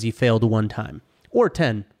because you failed one time. Or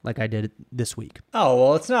 10, like I did this week. Oh,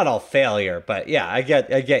 well, it's not all failure, but yeah, I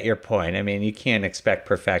get your point. I mean, you can't expect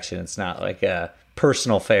perfection. It's not like a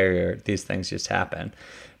personal failure. These things just happen.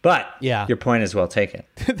 But your point is well taken.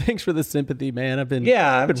 Thanks for the sympathy, man. I've been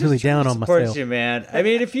really down on myself. You, man. I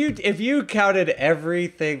mean, if you counted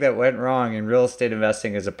everything that went wrong in real estate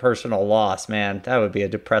investing as a personal loss, man, that would be a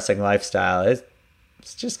depressing lifestyle. It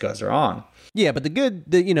just goes wrong. Yeah, but the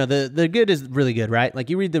good is really good, right? Like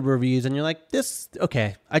you read the reviews and you're like,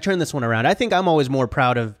 okay, I turned this one around. I think I'm always more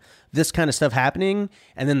proud of this kind of stuff happening.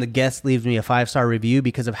 And then the guest leaves me a 5-star review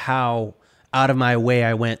because of how out of my way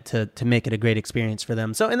I went to make it a great experience for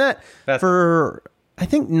them. So for I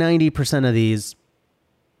think 90% of these,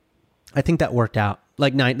 I think that worked out.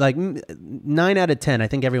 Like 9 out of 10. I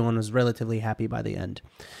think everyone was relatively happy by the end.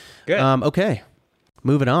 Good. Okay,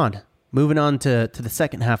 moving on. Moving on to the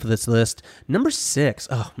second half of this list. Number 6.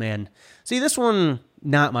 Oh, man. See, this one,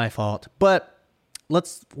 not my fault, but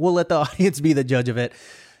we'll let the audience be the judge of it.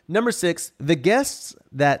 Number 6, the guests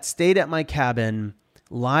that stayed at my cabin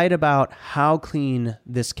lied about how clean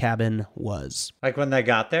this cabin was. Like when they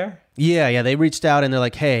got there? Yeah. They reached out and they're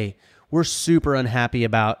like, hey, we're super unhappy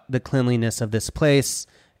about the cleanliness of this place,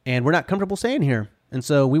 and we're not comfortable staying here. And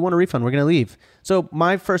so we want a refund. We're going to leave. So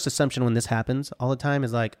my first assumption when this happens all the time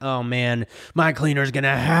is like, oh man, my cleaner's going to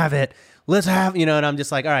have it. Let's have, and I'm just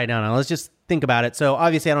like, all right, no, let's just think about it. So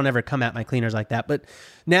obviously I don't ever come at my cleaners like that, but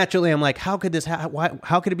naturally I'm like, how could this,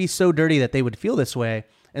 how could it be so dirty that they would feel this way?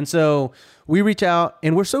 And so we reach out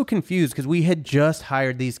and we're so confused because we had just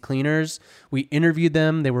hired these cleaners. We interviewed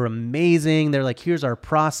them. They were amazing. They're like, here's our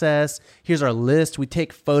process. Here's our list. We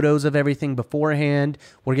take photos of everything beforehand.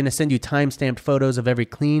 We're going to send you time-stamped photos of every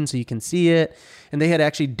clean so you can see it. And they had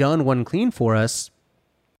actually done one clean for us.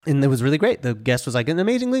 And it was really great. The guest was like, an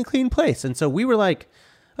amazingly clean place. And so we were like,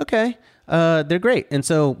 okay, they're great. And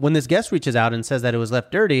so when this guest reaches out and says that it was left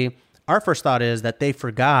dirty, our first thought is that they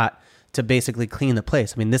forgot to basically clean the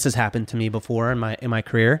place. I mean, this has happened to me before in my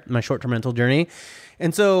career, in my short-term rental journey.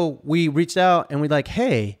 And so we reached out and we're like,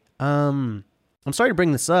 hey, I'm sorry to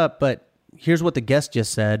bring this up, but here's what the guest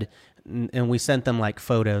just said. And we sent them like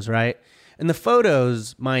photos, right? And the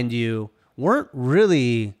photos, mind you, weren't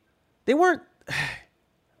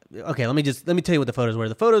okay, let me tell you what the photos were.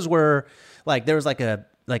 The photos were like, there was like a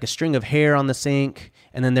string of hair on the sink,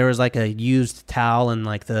 and then there was like a used towel in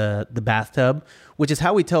like the bathtub, which is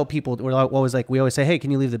how we tell people. We always say, hey,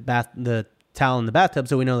 can you leave the towel in the bathtub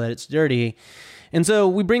so we know that it's dirty? And so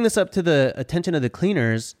we bring this up to the attention of the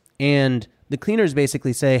cleaners, and the cleaners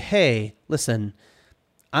basically say, hey, listen,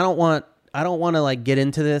 I don't want to like get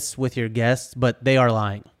into this with your guests, but they are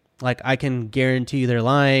lying. Like, I can guarantee you they're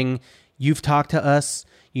lying. You've talked to us.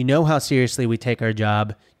 You know how seriously we take our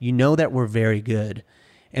job. You know that we're very good.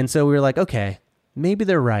 And so we were like, okay, maybe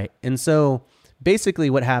they're right. And so basically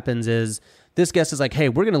what happens is this guest is like, hey,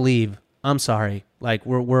 we're going to leave. I'm sorry. Like,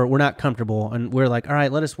 we're not comfortable. And we're like, all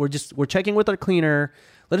right, we're checking with our cleaner.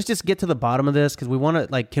 Let us just get to the bottom of this, because we want to,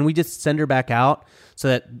 like, can we just send her back out so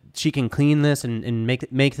that she can clean this and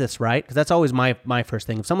make this right? Because that's always my first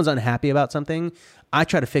thing. If someone's unhappy about something, I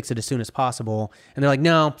try to fix it as soon as possible. And they're like,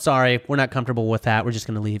 no, sorry, we're not comfortable with that. We're just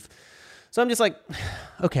going to leave. So I'm just like,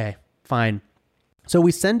 okay, fine. So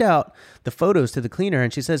we send out the photos to the cleaner,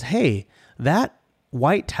 and she says, hey, that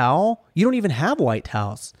white towel, you don't even have white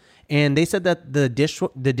towels. And they said that the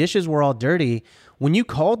dishes were all dirty. When you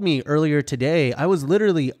called me earlier today, I was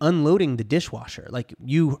literally unloading the dishwasher. Like,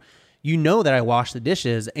 you know that I wash the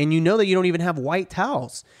dishes, and you know that you don't even have white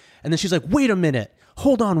towels. And then she's like, wait a minute,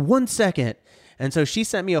 hold on 1 second. And so she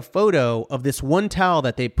sent me a photo of this one towel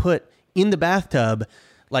that they put in the bathtub,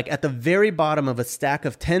 like at the very bottom of a stack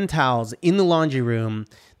of 10 towels in the laundry room,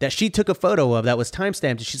 that she took a photo of that was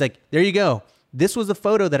timestamped. And she's like, there you go. This was the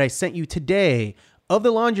photo that I sent you today of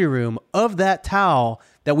the laundry room, of that towel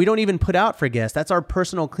that we don't even put out for guests. That's our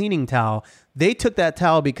personal cleaning towel. They took that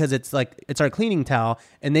towel because it's our cleaning towel,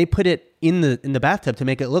 and they put it in the bathtub to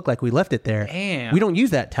make it look like we left it there. Damn. We don't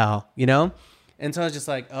use that towel, you know? And so I was just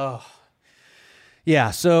like, oh.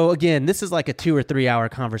 Yeah, so again, this is like a 2 or 3 hour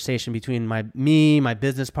conversation between my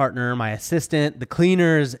business partner, my assistant, the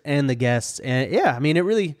cleaners, and the guests. And yeah, I mean, it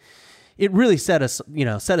really set us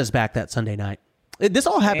back that Sunday night. This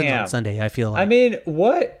all happens on Sunday, I feel like. I mean,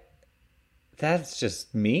 what? That's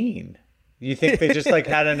just mean. You think they just like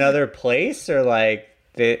had another place, or like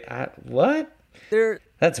what?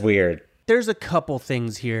 That's weird. There's a couple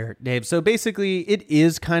things here, Dave. So basically,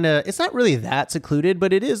 it's not really that secluded,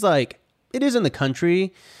 but it is in the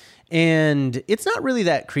country, and it's not really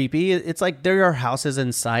that creepy. It's like there are houses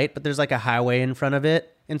in sight, but there's like a highway in front of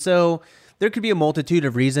it. And so there could be a multitude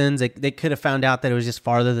of reasons. They could have found out that it was just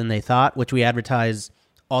farther than they thought, which we advertise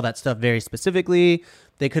all that stuff very specifically.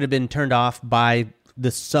 They could have been turned off by the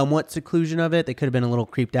somewhat seclusion of it. They could have been a little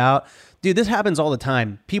creeped out. Dude, this happens all the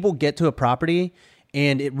time. People get to a property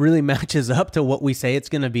and it really matches up to what we say it's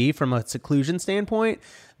going to be from a seclusion standpoint.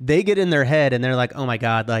 They get in their head and they're like, oh my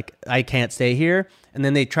God, like I can't stay here. And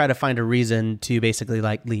then they try to find a reason to basically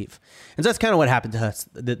like leave. And so that's kind of what happened to us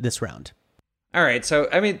this round. All right. So,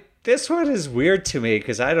 I mean, this one is weird to me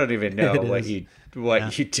because I don't even know what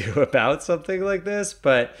you do about something like this.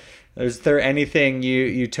 But is there anything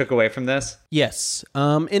you took away from this? Yes.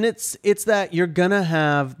 And it's that you're going to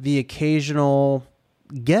have the occasional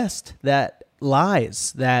guest that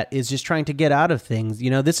lies, that is just trying to get out of things.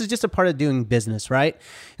 You know, this is just a part of doing business, right?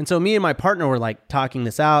 And so me and my partner were like talking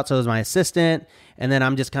this out. So was my assistant. And then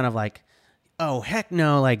I'm just kind of like, oh, heck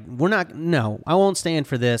no. Like, I won't stand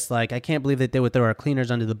for this. Like, I can't believe that they would throw our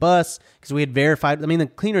cleaners under the bus, because we had verified. I mean, the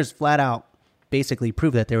cleaners flat out basically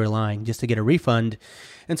proved that they were lying just to get a refund.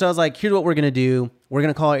 And so I was like, here's what we're going to do. We're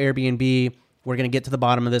going to call Airbnb. We're going to get to the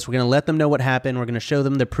bottom of this. We're going to let them know what happened. We're going to show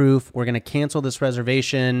them the proof. We're going to cancel this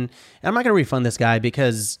reservation. And I'm not going to refund this guy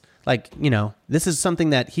because, like, you know, this is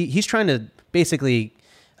something that he's trying to basically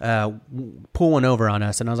pull one over on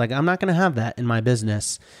us. And I was like, I'm not going to have that in my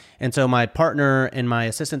business. And so my partner and my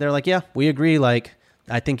assistant, they're like, yeah, we agree. Like,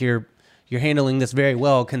 I think you're handling this very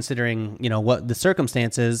well considering, you know, what the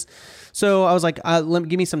circumstances. So I was like,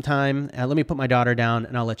 give me some time. Let me put my daughter down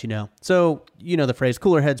and I'll let you know. So, you know, the phrase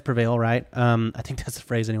cooler heads prevail, right? I think that's the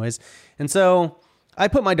phrase anyways. And so I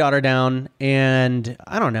put my daughter down, and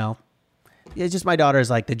I don't know. It's just, my daughter is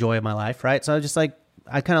like the joy of my life, right? So I was just like,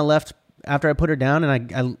 I kind of left after I put her down,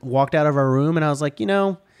 and I walked out of our room, and I was like, you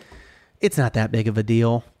know, it's not that big of a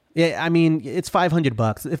deal. Yeah, I mean, it's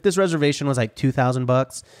 $500. If this reservation was like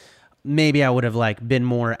 $2,000, maybe I would have like been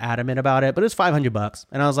more adamant about it, but it was $500.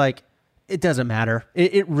 And I was like, it doesn't matter.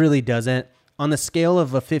 It really doesn't. On the scale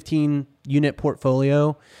of a 15 unit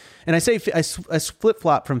portfolio, and I say I flip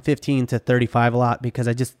flop from 15 to 35 a lot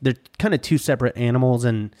because they're kind of two separate animals,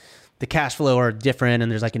 and the cash flow are different,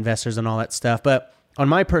 and there's like investors and all that stuff. But on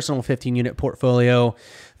my personal 15 unit portfolio,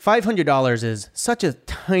 $500 is such a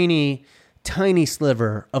tiny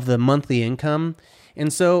sliver of the monthly income.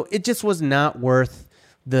 And so it just was not worth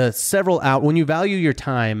the several out when you value your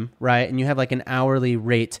time, right? And you have like an hourly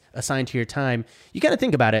rate assigned to your time, you got to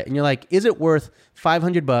think about it. And you're like, is it worth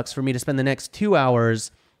 $500 for me to spend the next 2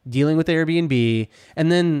 hours dealing with Airbnb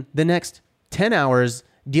and then the next 10 hours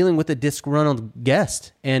dealing with a disgruntled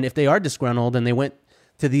guest? And if they are disgruntled and they went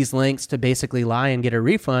to these lengths to basically lie and get a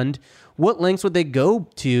refund, what lengths would they go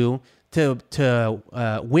to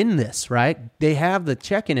win this, right? They have the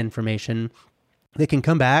check-in information. They can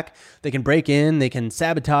come back, they can break in, they can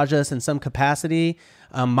sabotage us in some capacity.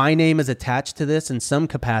 My name is attached to this in some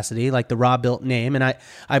capacity, like the Raw Built name. And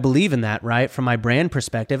I believe in that, right? From my brand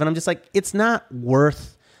perspective. And I'm just like, it's not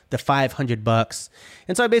worth the $500.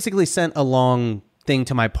 And so I basically sent a long thing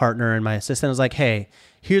to my partner and my assistant. I was like, hey,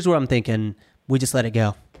 here's what I'm thinking. We just let it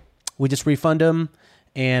go. We just refund them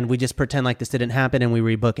and we just pretend like this didn't happen and we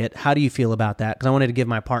rebook it. How do you feel about that? Because I wanted to give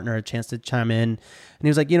my partner a chance to chime in. And he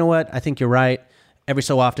was like, you know what? I think you're right. Every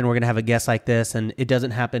so often we're going to have a guest like this and it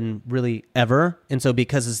doesn't happen really ever. And so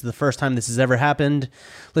because it's the first time this has ever happened,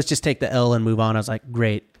 let's just take the L and move on. I was like,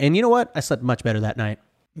 great. And you know what? I slept much better that night.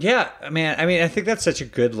 Yeah, man. I mean, I think that's such a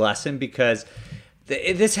good lesson because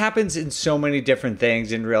this happens in so many different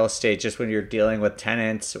things in real estate, just when you're dealing with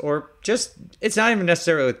tenants or just, it's not even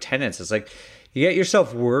necessarily with tenants. It's like you get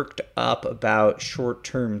yourself worked up about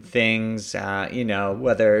short-term things,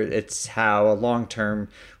 whether it's how a long-term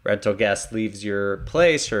rental guest leaves your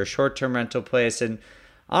place or a short-term rental place. And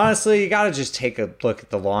honestly, you got to just take a look at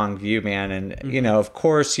the long view, man. And, of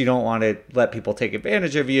course, you don't want to let people take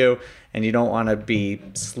advantage of you and you don't want to be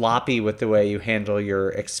sloppy with the way you handle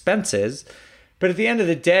your expenses. But at the end of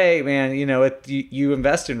the day, man, you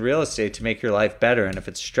invest in real estate to make your life better. And if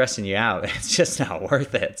it's stressing you out, it's just not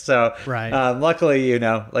worth it. So right. Luckily,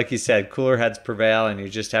 like you said, cooler heads prevail and you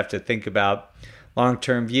just have to think about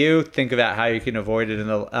long-term view, think about how you can avoid it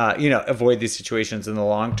avoid these situations in the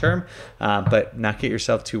long term, but not get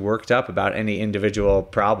yourself too worked up about any individual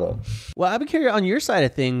problem. Well, I'm curious on your side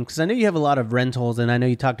of things, because I know you have a lot of rentals and I know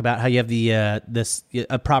you talked about how you have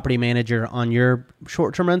a property manager on your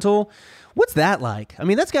short-term rental. What's that like? I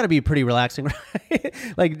mean, that's got to be pretty relaxing, right?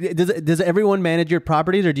 Like, does everyone manage your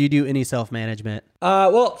properties or do you do any self-management?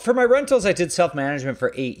 Well, for my rentals, I did self-management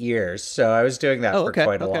for 8 years. So I was doing that for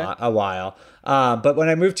quite a while. But when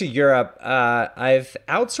I moved to Europe, I've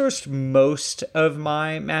outsourced most of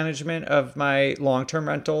my management of my long-term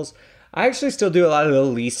rentals. I actually still do a lot of the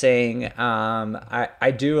leasing.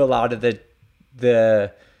 I do a lot of the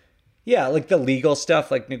legal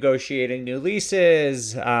stuff, like negotiating new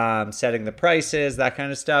leases, setting the prices, that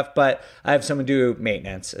kind of stuff. But I have someone do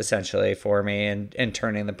maintenance essentially for me and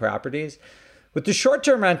turning the properties. With the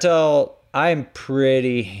short-term rental, I'm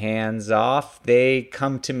pretty hands-off. They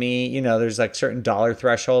come to me, there's like certain dollar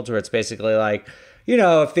thresholds where it's basically like,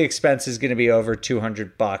 if the expense is going to be over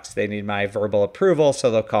 $200, they need my verbal approval. So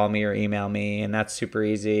they'll call me or email me, and that's super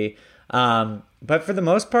easy. But for the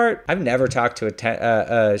most part, I've never talked to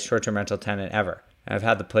a short-term rental tenant ever. I've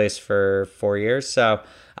had the place for 4 years. So,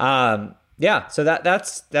 so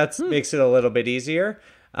that's makes it a little bit easier.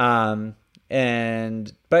 But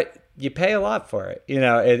you pay a lot for it.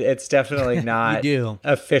 It's definitely not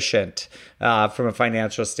efficient, from a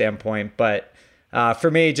financial standpoint. But, for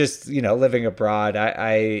me, just, living abroad,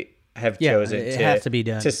 I have chosen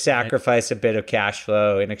to sacrifice a bit of cash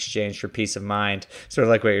flow in exchange for peace of mind. Sort of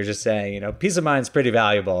like what you're just saying, peace of mind is pretty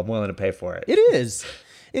valuable. I'm willing to pay for it. It is.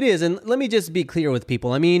 And let me just be clear with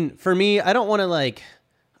people. I mean, for me, I don't want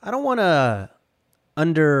to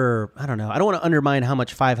undermine how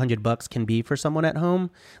much $500 can be for someone at home.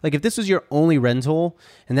 Like if this is your only rental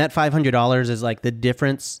and that $500 is like the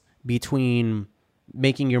difference between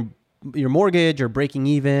making your mortgage or breaking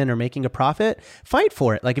even or making a profit, fight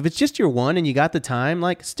for it. Like if it's just your one and you got the time,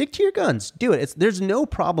 like stick to your guns, do it. There's no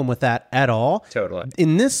problem with that at all. Totally.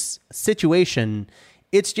 In this situation,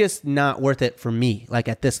 it's just not worth it for me. Like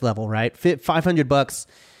at this level, right? $500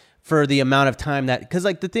 for the amount of time because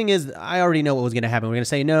like the thing is, I already know what was going to happen. We're going to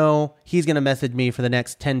say no. He's going to message me for the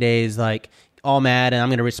next 10 days, like all mad, and I'm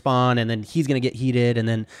going to respond, and then he's going to get heated, and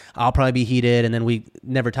then I'll probably be heated, and then we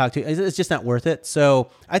never talk to. It's just not worth it.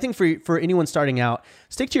 So I think for anyone starting out,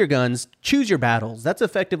 stick to your guns, choose your battles. That's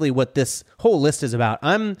effectively what this whole list is about.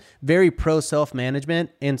 I'm very pro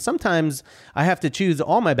self-management, and sometimes I have to choose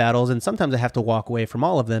all my battles, and sometimes I have to walk away from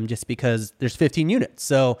all of them just because there's 15 units.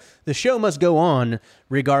 So the show must go on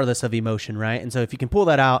regardless of emotion, right? And so if you can pull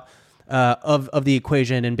that out of the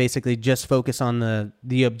equation and basically just focus on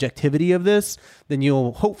the objectivity of this, then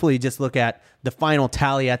you'll hopefully just look at the final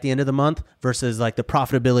tally at the end of the month versus like the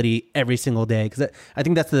profitability every single day. Because I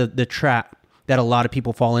think that's the trap that a lot of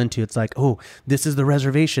people fall into. It's like, oh, this is the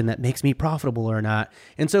reservation that makes me profitable or not.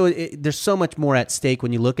 And so there's so much more at stake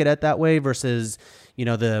when you look at it that way versus,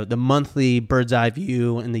 the monthly bird's eye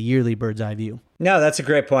view and the yearly bird's eye view. No, that's a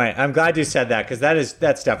great point. I'm glad you said that because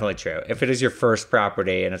that's definitely true. If it is your first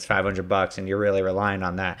property and it's $500 and you're really relying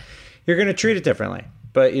on that, you're going to treat it differently.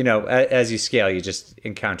 But, as you scale, you just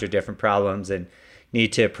encounter different problems and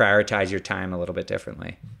need to prioritize your time a little bit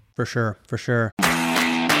differently. For sure.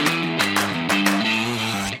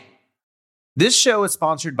 This show is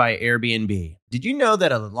sponsored by Airbnb. Did you know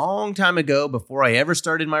that a long time ago, before I ever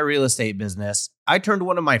started my real estate business, I turned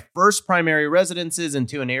one of my first primary residences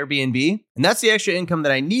into an Airbnb? And that's the extra income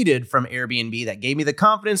that I needed from Airbnb that gave me the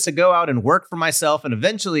confidence to go out and work for myself and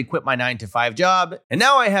eventually quit my 9-to-5 job. And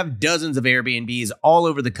now I have dozens of Airbnbs all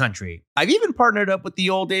over the country. I've even partnered up with the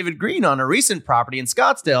old David Green on a recent property in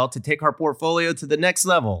Scottsdale to take our portfolio to the next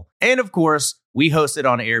level. And of course, we host it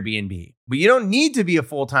on Airbnb. But you don't need to be a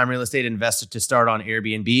full-time real estate investor to start on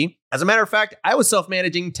Airbnb. As a matter of fact, I was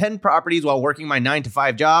self-managing 10 properties while working my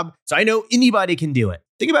 9-to-5 job, so I know anybody can do it.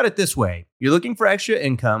 Think about it this way. You're looking for extra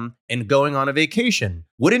income and going on a vacation.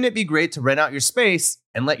 Wouldn't it be great to rent out your space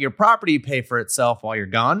and let your property pay for itself while you're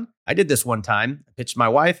gone? I did this one time. I pitched my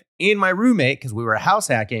wife and my roommate, because we were house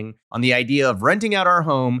hacking, on the idea of renting out our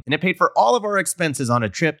home, and it paid for all of our expenses on a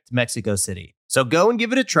trip to Mexico City. So go and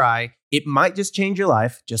give it a try. It might just change your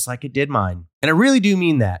life, just like it did mine. And I really do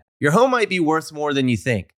mean that. Your home might be worth more than you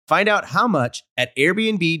think. Find out how much at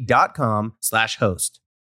airbnb.com/host.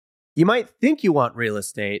 You might think you want real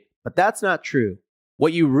estate, but that's not true.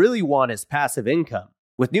 What you really want is passive income.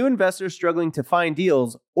 With new investors struggling to find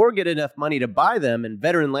deals or get enough money to buy them and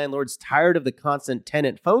veteran landlords tired of the constant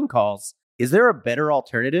tenant phone calls, is there a better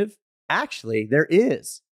alternative? Actually, there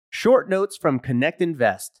is. Short notes from Connect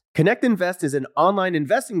Invest. Connect Invest is an online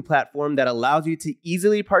investing platform that allows you to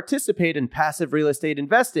easily participate in passive real estate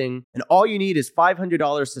investing, and all you need is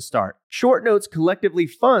 $500 to start. Short Notes collectively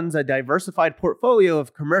funds a diversified portfolio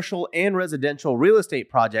of commercial and residential real estate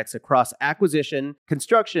projects across acquisition,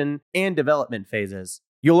 construction, and development phases.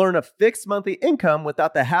 You'll earn a fixed monthly income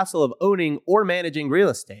without the hassle of owning or managing real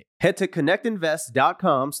estate. Head to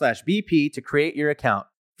connectinvest.com/BP to create your account.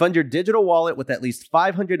 Fund your digital wallet with at least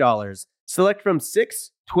 $500. Select from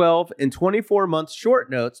 6, 12, and 24-month short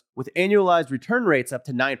notes with annualized return rates up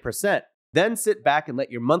to 9%. Then sit back and let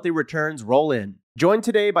your monthly returns roll in. Join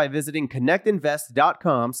today by visiting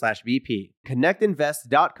connectinvest.com/BP.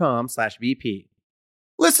 Connectinvest.com/BP.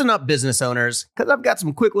 Listen up, business owners, because I've got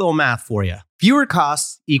some quick little math for you. Fewer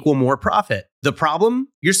costs equal more profit. The problem?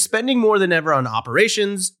 You're spending more than ever on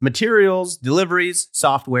operations, materials, deliveries,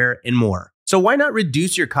 software, and more. So why not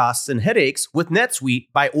reduce your costs and headaches with NetSuite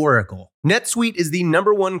by Oracle? NetSuite is the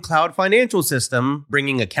 #1 cloud financial system,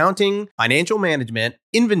 bringing accounting, financial management,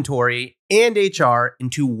 inventory, and HR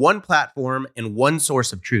into one platform and one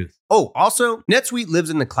source of truth. Oh, also, NetSuite lives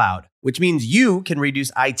in the cloud, which means you can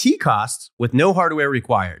reduce IT costs with no hardware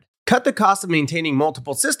required. Cut the cost of maintaining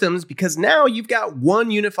multiple systems because now you've got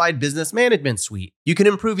one unified business management suite. You can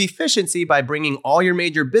improve efficiency by bringing all your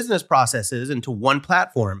major business processes into one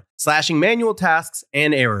platform, slashing manual tasks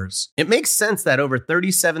and errors. It makes sense that over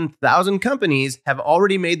 37,000 companies have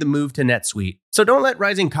already made the move to NetSuite. So don't let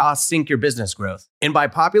rising costs sink your business growth. And by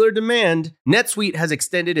popular demand, NetSuite has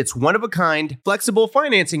extended its one-of-a-kind, flexible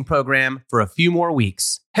financing program for a few more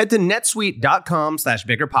weeks. Head to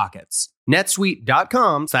netsuite.com/biggerpockets.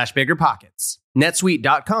 netsuite.com/biggerpockets.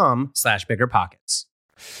 netsuite.com/biggerpockets.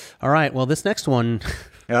 All right. Well, this next one.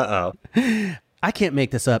 Uh-oh. I can't make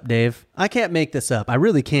this up, Dave. I can't make this up. I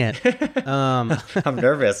really can't. I'm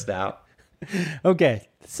nervous now. Okay.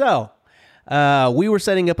 So we were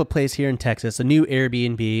setting up a place here in Texas, a new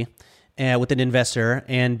Airbnb with an investor.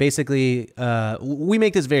 And basically, we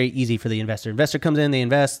make this very easy for the investor. Investor comes in, they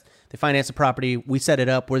invest, they finance the property. We set it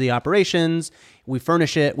up. We're the operations. We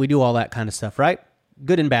furnish it. We do all that kind of stuff, right?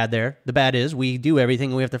 Good and bad there. The bad is we do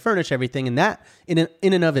everything and we have to furnish everything. And that in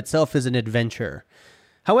and of itself is an adventure.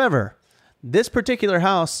 However, this particular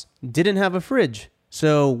house didn't have a fridge.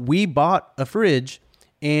 So we bought a fridge,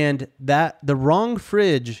 and the wrong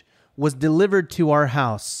fridge was delivered to our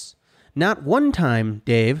house. Not one time,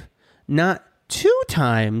 Dave. Not 2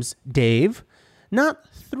 times, Dave. Not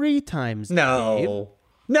 3 times, Dave. No.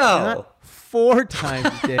 Not 4 times,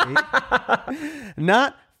 Dave.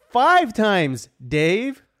 Not 5 times,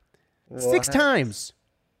 Dave. What? 6 times.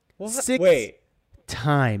 What? 6 Wait.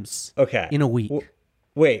 times. Okay. In a week.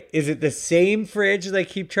 Wait, is it the same fridge they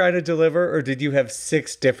keep trying to deliver, or did you have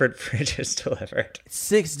 6 different fridges delivered?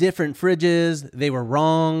 6 different fridges. They were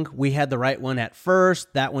wrong. We had the right one at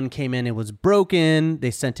first. That one came in, it was broken.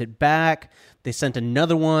 They sent it back. They sent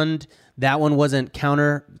another one. That one wasn't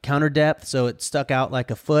counter depth, so it stuck out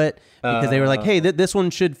like a foot because they were like, hey, this one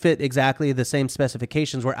should fit exactly the same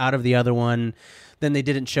specifications. We're out of the other one. Then they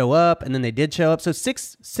didn't show up, and then they did show up. So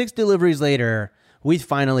six deliveries later, we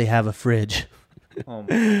finally have a fridge. Oh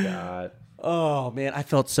my God. Oh man, I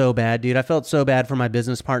felt so bad, dude. I felt so bad for my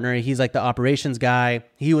business partner. He's like the operations guy.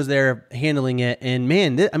 He was there handling it. And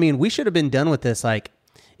man, I mean, we should have been done with this like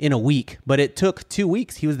in a week, but it took 2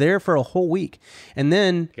 weeks. He was there for a whole week. And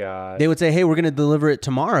then they would say, hey, we're going to deliver it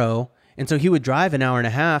tomorrow. And so he would drive an hour and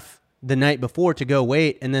a half the night before to go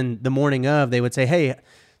wait. And then the morning of, they would say, hey,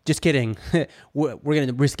 just kidding. We're going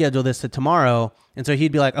to reschedule this to tomorrow. And so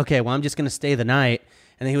he'd be like, okay, well, I'm just going to stay the night.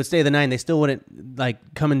 And then he would stay the night, and they still wouldn't like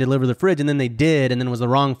come and deliver the fridge. And then they did, and then it was the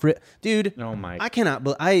wrong fridge. Dude, oh my! I cannot.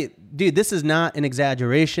 Dude, this is not an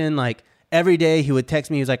exaggeration. Like every day, he would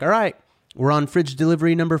text me. He was like, "All right, we're on fridge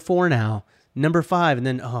delivery number 4 now, number 5." And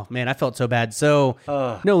then, oh man, I felt so bad. So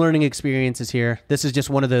no learning experiences here. This is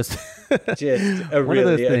just one of those. Just a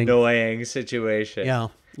really annoying situation. Yeah.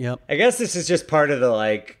 Yep. I guess this is just part of the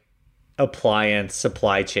like appliance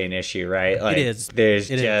supply chain issue, right? Like, it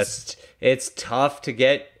is. It's tough to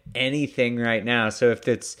get anything right now. So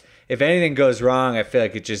if anything goes wrong, I feel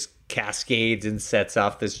like it just cascades and sets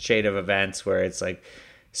off this chain of events where it's like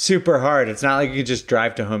super hard. It's not like you can just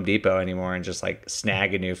drive to Home Depot anymore and just like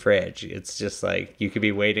snag a new fridge. It's just like you could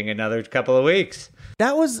be waiting another couple of weeks.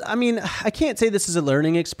 I mean, I can't say this is a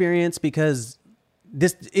learning experience because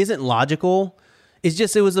this isn't logical. It's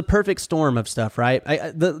just, it was the perfect storm of stuff, right?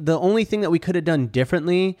 The only thing that we could have done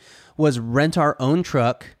differently was rent our own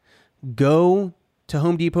truck, go to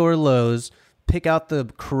Home Depot or Lowe's, pick out the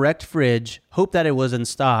correct fridge, hope that it was in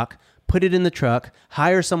stock, put it in the truck,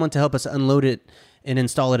 hire someone to help us unload it and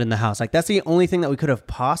install it in the house. Like that's the only thing that we could have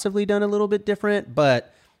possibly done a little bit different,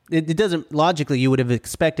 but it doesn't, logically you would have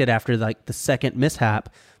expected after like the second mishap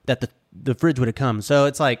that the fridge would have come. So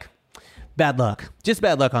it's like bad luck, just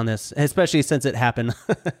bad luck on this, especially since it happened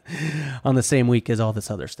on the same week as all this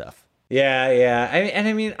other stuff. Yeah.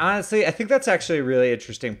 I mean, honestly, I think that's actually a really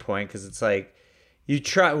interesting point because it's like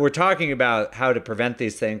we're talking about how to prevent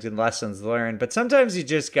these things and lessons learned, but sometimes you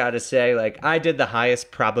just got to say like, I did the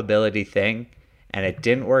highest probability thing and it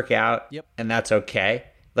didn't work out. Yep. And that's okay.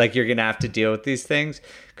 Like you're going to have to deal with these things.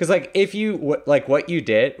 Cause like if you, like what you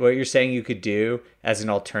did, what you're saying you could do as an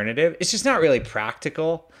alternative, it's just not really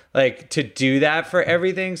practical, like to do that for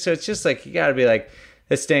everything. So it's just like, you got to be like,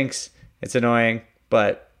 this stinks. It's annoying,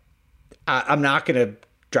 but I'm not going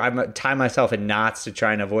to tie myself in knots to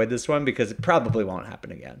try and avoid this one because it probably won't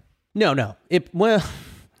happen again. No. Well,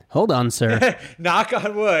 hold on, sir. Knock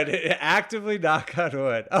on wood. Actively knock on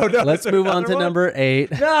wood. Oh, no. Let's move on to number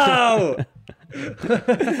 8. No.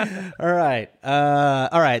 All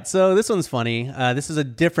right. So this one's funny. This is a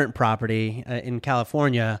different property in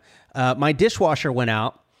California. My dishwasher went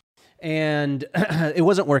out. And it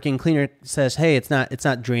wasn't working. Cleaner says, "Hey, it's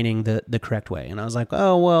not draining the correct way." And I was like,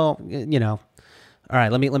 "Oh well, all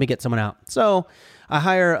right. Let me get someone out." So I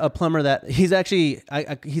hire a plumber that he's actually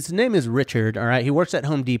his name is Richard. All right, he works at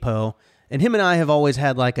Home Depot, and him and I have always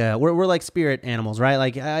had like we're like spirit animals, right?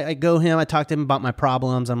 Like I talk to him about my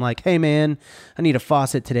problems. I'm like, "Hey man, I need a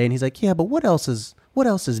faucet today," and he's like, "Yeah, but what else is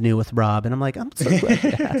new with Rob?" And I'm like, "I'm so glad you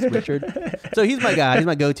asked, Richard." So he's my guy. He's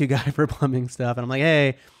my go-to guy for plumbing stuff. And I'm like,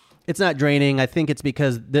 "Hey, it's not draining. I think it's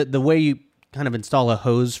because the way you kind of install a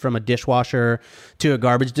hose from a dishwasher to a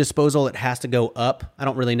garbage disposal, it has to go up. I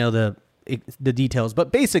don't really know the details,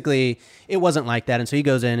 but basically it wasn't like that." And so he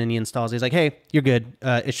goes in and he installs. He's like, "Hey, you're good.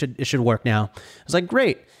 It should work now." I was like,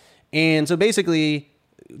 "Great." And so basically,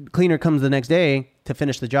 cleaner comes the next day to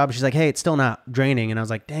finish the job. She's like, "Hey, it's still not draining." And I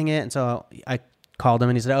was like, "Dang it!" And so I called him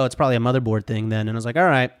and he said, "Oh, it's probably a motherboard thing then." And I was like, "All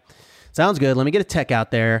right. Sounds good. Let me get a tech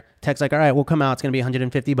out there." Tech's like, "All right, we'll come out. It's going to be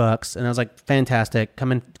 $150. And I was like, "Fantastic.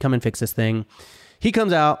 Come and fix this thing." He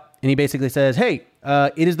comes out and he basically says, "Hey,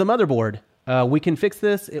 it is the motherboard. We can fix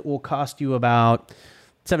this. It will cost you about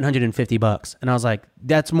 $750. And I was like,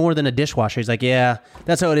 "That's more than a dishwasher." He's like, "Yeah,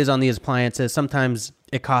 that's how it is on these appliances. Sometimes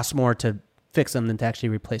it costs more to fix them than to actually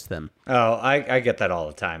replace them." Oh, I get that all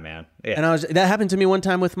the time, man. Yeah. And that happened to me one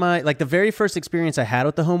time with the very first experience I had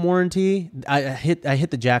with the home warranty. I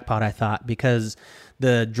hit the jackpot, I thought, because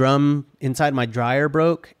the drum inside my dryer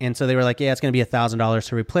broke. And so they were like, "Yeah, it's going to be $1,000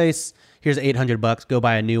 to replace here's $800, go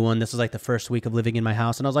buy a new one. This was like the first week of living in my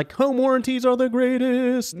house. And I was like, home warranties are the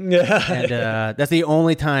greatest. And that's the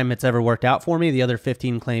only time it's ever worked out for me. The other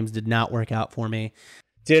 15 claims did not work out for me.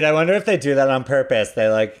 Dude, I wonder if they do that on purpose.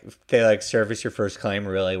 They service your first claim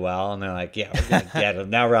really well, and they're like, yeah, we're gonna get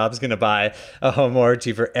him. Now Rob's gonna buy a home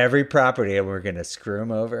warranty for every property, and we're gonna screw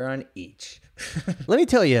him over on each. Let me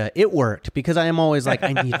tell you, it worked, because I am always like,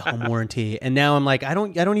 I need a home warranty, and now I'm like, I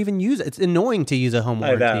don't even use it. It's annoying to use a home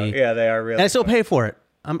warranty. I know. Yeah, they are really. And I still pay for it.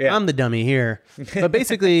 I'm the dummy here. But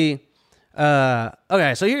basically,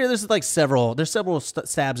 okay, so here there's several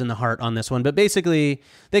stabs in the heart on this one. But basically,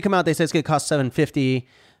 they come out, they say it's gonna cost $750.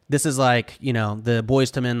 This is like, the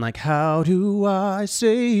Boyz II Men, like, how do I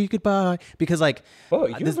say goodbye? Because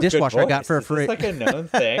this dishwasher I got for free. Is this like a known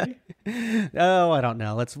thing? Oh, I don't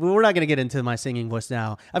know. We're not going to get into my singing voice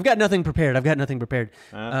now. I've got nothing prepared.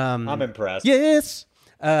 I'm impressed. Yes.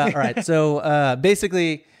 All right. So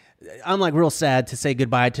basically, I'm like real sad to say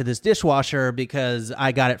goodbye to this dishwasher, because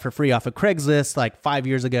I got it for free off of Craigslist like 6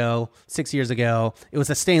 years ago. It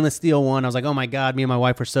was a stainless steel one. I was like, oh my God, me and my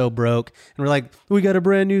wife were so broke. And we're like, we got a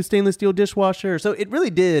brand new stainless steel dishwasher. So it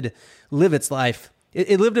really did live its life.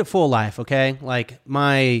 It lived a full life, okay? Like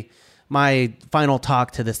my final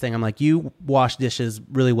talk to this thing, I'm like, you wash dishes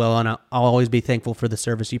really well, and I'll always be thankful for the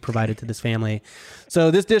service you provided to this family.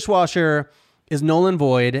 So this dishwasher is null and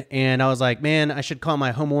void. And I was like, man, I should call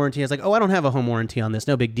my home warranty. I was like, oh, I don't have a home warranty on this.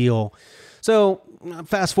 No big deal. So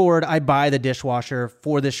fast forward, I buy the dishwasher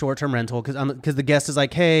for this short-term rental because the guest is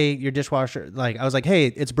like, hey, your dishwasher, I was like, hey,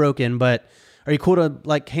 it's broken, but are you cool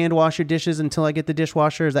to hand wash your dishes until I get the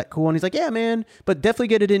dishwasher? Is that cool? And he's like, yeah, man, but definitely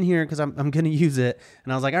get it in here because I'm going to use it.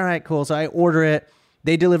 And I was like, all right, cool. So I order it.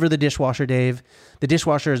 They deliver the dishwasher, Dave. The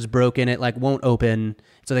dishwasher is broken. It won't open.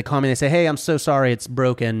 So they call me and they say, hey, I'm so sorry. It's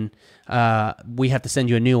broken. We have to send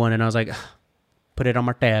you a new one. And I was like, put it on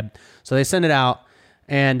my tab. So they send it out.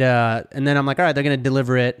 And then I'm like, all right, they're going to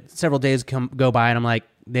deliver it. Several days go by and I'm like,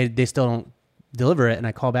 they still don't deliver it. And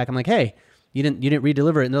I call back. I'm like, hey, you didn't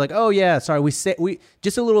re-deliver it. And they're like, oh yeah, sorry. We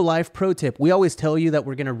just a little life pro tip. We always tell you that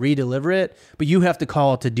we're going to re-deliver it, but you have to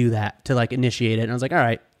call to do that, to initiate it. And I was like, all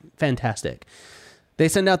right, fantastic. They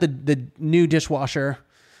send out the new dishwasher.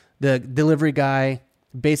 The delivery guy,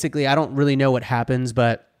 basically, I don't really know what happens,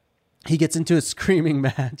 but he gets into a screaming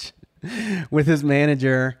match with his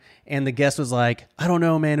manager, and the guest was like, I don't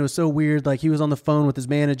know, man, it was so weird. He was on the phone with his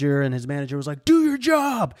manager, and his manager was like, do your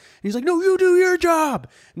job. And he's like, no, you do your job.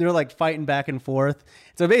 And they're fighting back and forth.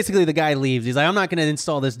 So basically the guy leaves. He's like, I'm not going to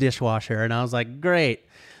install this dishwasher. And I was like, great.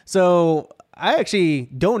 So I actually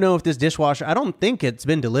don't know if this dishwasher, I don't think it's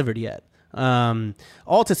been delivered yet.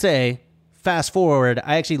 All to say, fast forward,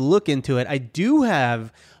 I actually look into it. I do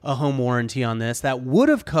have a home warranty on this that would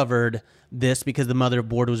have covered this because the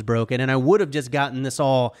motherboard was broken, and I would have just gotten this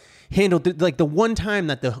all handled. The one time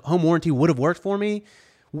that the home warranty would have worked for me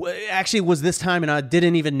actually was this time, and I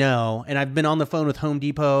didn't even know. And I've been on the phone with Home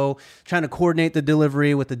Depot trying to coordinate the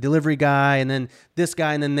delivery with the delivery guy, and then this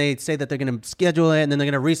guy, and then they say that they're going to schedule it, and then they're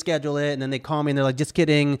going to reschedule it, and then they call me and they're like, just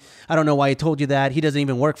kidding, I don't know why he told you that. He doesn't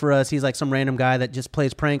even work for us. He's some random guy that just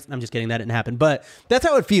plays pranks. I'm just kidding, that didn't happen. But that's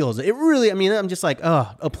how it feels. It really, I'm just like,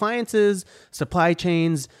 appliances, supply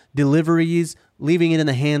chains, deliveries, leaving it in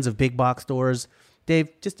the hands of big box stores.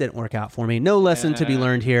 Dave, just didn't work out for me. No lesson to be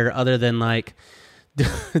learned here other than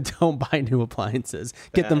don't buy new appliances.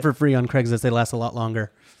 Get them for free on Craigslist. They last a lot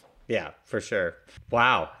longer. Yeah, for sure.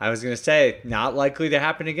 Wow. I was going to say, not likely to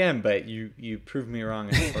happen again, but you proved me wrong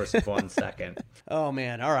in the course of 1 second. Oh,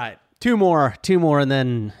 man. All right. Two more, and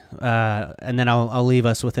then I'll leave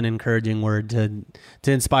us with an encouraging word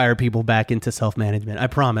to inspire people back into self-management. I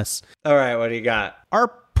promise. All right. What do you got?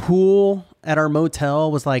 Our pool at our motel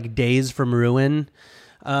was days from ruin.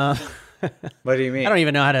 What do you mean? I don't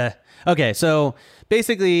even know how to... Okay, so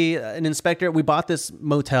basically an inspector, we bought this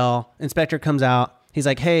motel, inspector comes out, he's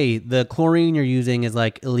like, hey, the chlorine you're using is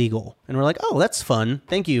illegal. And we're like, oh, that's fun.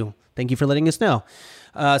 Thank you for letting us know.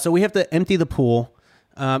 So we have to empty the pool.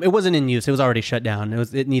 It wasn't in use. It was already shut down.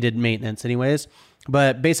 It needed maintenance anyways.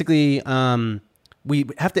 But basically, we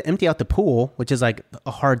have to empty out the pool, which is a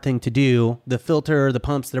hard thing to do. The filter, the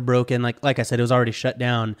pumps that are broken, like I said, it was already shut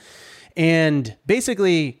down. And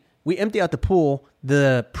basically, we empty out the pool.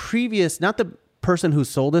 The previous, not the person who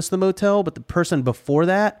sold us the motel, but the person before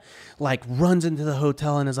that, runs into the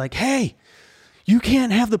hotel and is like, hey, you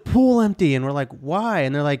can't have the pool empty. And we're like, why?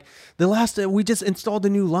 And they're like, we just installed a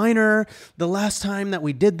new liner. The last time that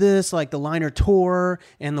we did this, like the liner tore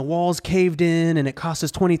and the walls caved in and it cost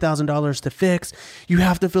us $20,000 to fix. You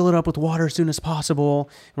have to fill it up with water as soon as possible.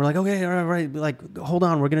 And we're like, okay, all right, like, hold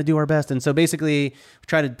on, we're going to do our best. And so basically we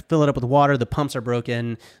try to fill it up with water. The pumps are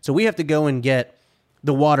broken. So we have to go and get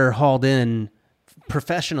the water hauled in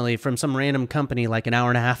professionally from some random company like an hour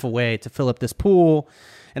and a half away to fill up this pool.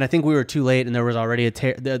 And I think we were too late, and there was already a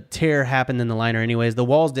tear. The tear happened in the liner anyways. The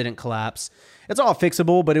walls didn't collapse. It's all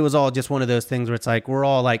fixable, but it was all just one of those things where it's like we're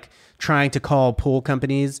all like trying to call pool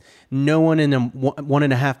companies. No one in a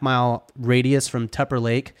 1.5 mile radius from Tupper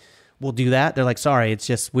Lake will do that. They're like, sorry, it's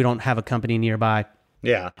just we don't have a company nearby.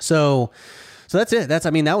 Yeah. So that's it.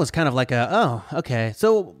 That was kind of like okay.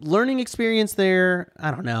 So learning experience there.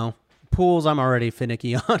 I don't know. Pools, I'm already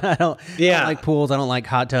finicky on. I don't like pools. I don't like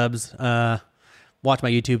hot tubs. Watch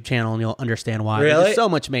my YouTube channel and you'll understand why. Really? There's so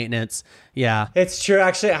much maintenance. Yeah. It's true.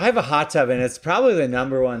 Actually, I have a hot tub and it's probably the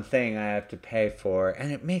number one thing I have to pay for.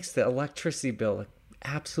 And it makes the electricity bill look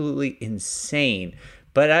absolutely insane.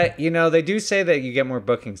 But they do say that you get more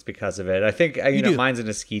bookings because of it. I think, mine's in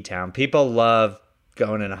a ski town. People love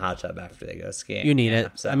going in a hot tub after they go skiing. You need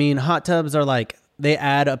it. So. I mean, hot tubs are like, they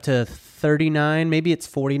add up to $39, maybe it's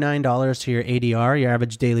 $49 to your ADR, your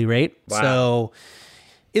average daily rate. Wow. So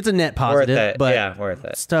it's a net positive, but worth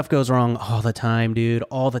it. Stuff goes wrong all the time, dude.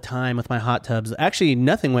 All the time with my hot tubs. Actually,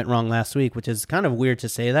 nothing went wrong last week, which is kind of weird to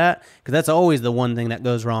say that because that's always the one thing that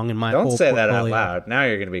goes wrong in my whole portfolio. Don't say that out loud. Now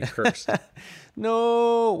you're going to be cursed.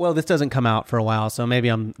 No. Well, this doesn't come out for a while, so maybe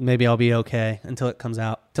I'll be okay until it comes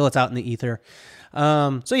out, till it's out in the ether.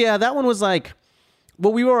 So yeah, that one was like,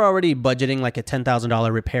 well, we were already budgeting like a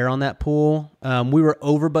 $10,000 repair on that pool. We were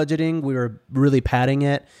over budgeting. We were really padding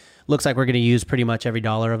it. Looks like we're going to use pretty much every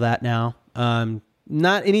dollar of that now.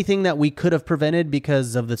 Not anything that we could have prevented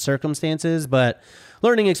because of the circumstances, but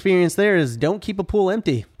learning experience there is don't keep a pool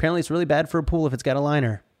empty. Apparently it's really bad for a pool if it's got a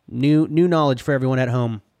liner. New knowledge for everyone at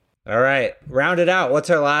home. All right, round it out. What's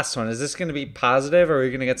our last one? Is this going to be positive or are we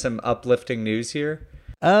going to get some uplifting news here?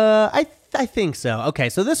 I think so. Okay,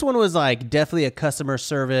 so this one was like definitely a customer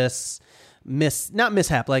service not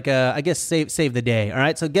mishap, like I guess save the day. All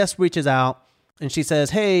right, so guest reaches out and she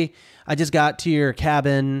says, "Hey, I just got to your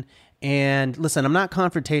cabin and listen, I'm not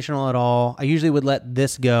confrontational at all. I usually would let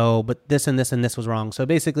this go, but this and this and this was wrong." So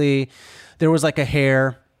basically, there was like a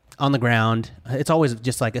hair on the ground. It's always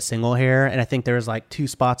just like a single hair, and I think there was like 2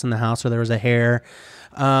 spots in the house where there was a hair.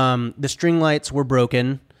 The string lights were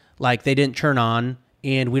broken, like they didn't turn on.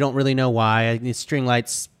 And we don't really know why. These string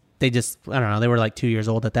lights, I don't know, they were like 2 years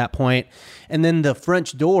old at that point. And then the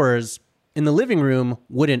French doors in the living room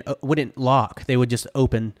wouldn't lock. They would just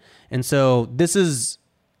open. And so this is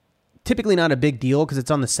typically not a big deal because it's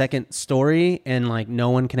on the second story and like no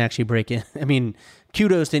one can actually break in. I mean,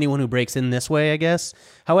 kudos to anyone who breaks in this way, I guess.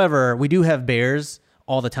 However, we do have bears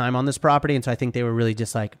all the time on this property. And so I think they were really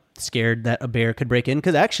just like scared that a bear could break in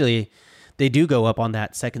because actually they do go up on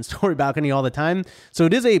that second story balcony all the time. So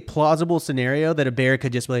it is a plausible scenario that a bear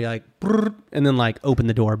could just be like, and then like open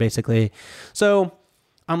the door basically. So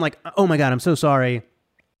I'm like, oh my God, I'm so sorry.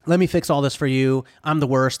 Let me fix all this for you. I'm the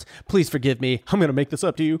worst. Please forgive me. I'm going to make this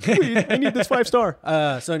up to you. Please, I need this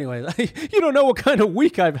 5-star. So anyway, you don't know what kind of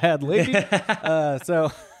week I've had, lady.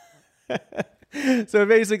 So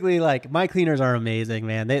basically, like, my cleaners are amazing,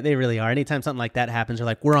 man. They really are. Anytime something like that happens, they're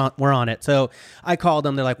like, we're on it. So I called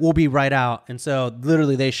them. They're like, we'll be right out. And so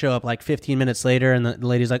literally they show up like 15 minutes later and the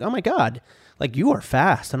lady's like, oh my God, like you are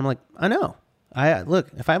fast. And I'm like, I know. Look,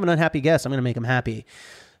 if I have an unhappy guest, I'm going to make them happy.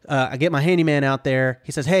 I get my handyman out there.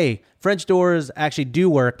 He says, hey, French doors actually do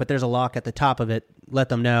work, but there's a lock at the top of it. Let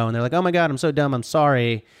them know. And they're like, oh my God, I'm so dumb. I'm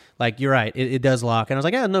sorry. Like, you're right. It does lock. And I was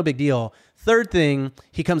like, yeah, no big deal. Third thing,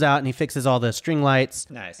 he comes out and he fixes all the string lights.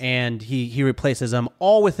 Nice. And he replaces them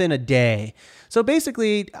all within a day. So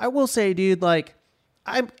basically, I will say, dude, like,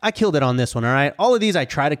 I killed it on this one, all right? All of these I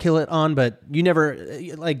try to kill it on, but you never,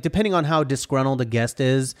 like, depending on how disgruntled a guest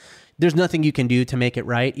is, there's nothing you can do to make it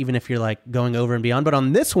right, even if you're like going over and beyond. But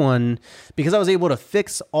on this one, because I was able to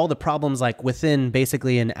fix all the problems like within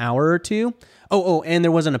basically an hour or two. Oh, and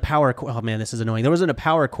there wasn't a power cord. Oh man, this is annoying. There wasn't a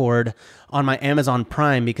power cord on my Amazon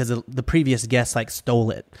Prime because the previous guest like stole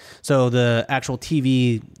it. So the actual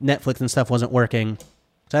TV, Netflix and stuff wasn't working.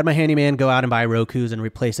 So I had my handyman go out and buy Rokus and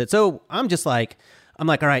replace it. So I'm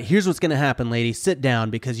like, all right, here's what's going to happen, lady. Sit down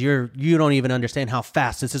because you don't even understand how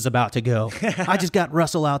fast this is about to go. I just got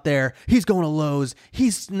Russell out there. He's going to Lowe's.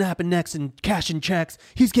 He's snapping necks and cashing checks.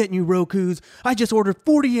 He's getting you Rokus. I just ordered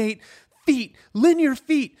 48 feet, linear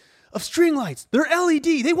feet of string lights. They're LED.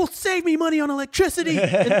 They will save me money on electricity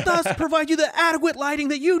and thus provide you the adequate lighting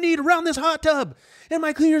that you need around this hot tub. And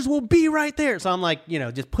my cleaners will be right there. So I'm like,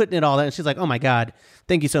 just putting it all there. And she's like, oh my God,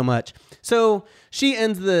 thank you so much. So she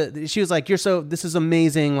she was like, this is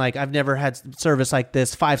amazing. Like, I've never had service like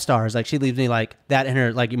this. 5 stars. Like, she leaves me like that in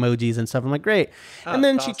her like emojis and stuff. I'm like, great. And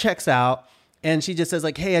then she checks out and she just says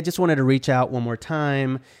like, hey, I just wanted to reach out one more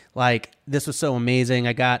time. Like, this was so amazing.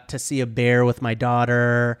 I got to see a bear with my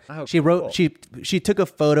daughter. Oh, she wrote, cool. She took a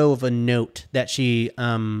photo of a note that she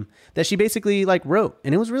basically like wrote,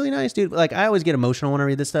 and it was really nice, dude. Like, I always get emotional when I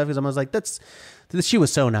read this stuff because I'm always like, she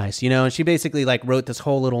was so nice, and she basically like wrote this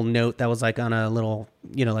whole little note that was like on a little,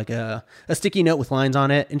 like a sticky note with lines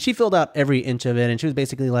on it. And she filled out every inch of it. And she was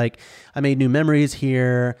basically like, I made new memories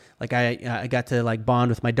here. Like, I got to like bond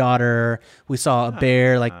with my daughter. We saw a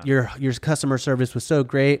bear. Like, your customer service was so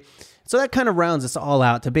great. So that kind of rounds us all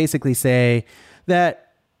out to basically say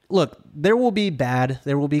that, look, there will be bad,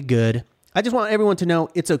 there will be good. I just want everyone to know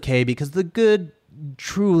it's okay, because the good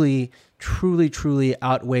truly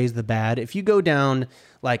outweighs the bad. If you go down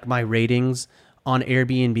like my ratings on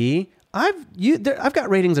Airbnb, I've got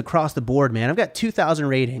ratings across the board, man. I've got 2,000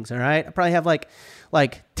 ratings. All right. I probably have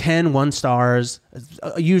like 10 1-stars,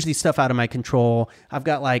 usually stuff out of my control. I've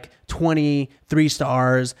got like 20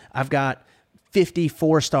 3-stars. I've got 50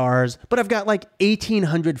 4-stars, but I've got like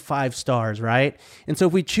 1,800 5-stars, right? And so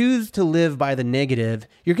if we choose to live by the negative,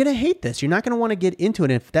 you're going to hate this. You're not going to want to get into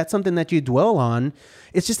it. And if that's something that you dwell on,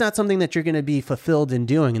 it's just not something that you're going to be fulfilled in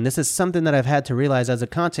doing. And this is something that I've had to realize as a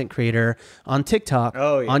content creator on TikTok,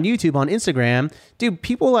 on YouTube, on Instagram. Dude,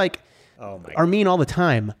 people like are mean all the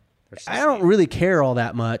time. I don't really care all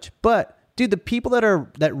that much, but dude, the people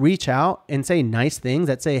that reach out and say nice things,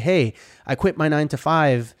 that say, hey, I quit my 9 to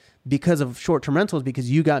 5 because of short-term rentals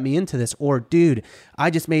because you got me into this, or dude,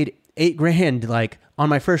 I just made $8,000 like on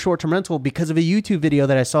my first short-term rental because of a YouTube video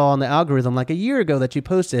that I saw on the algorithm like a year ago that you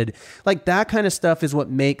posted. Like, that kind of stuff is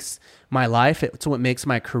what makes my life. It's what makes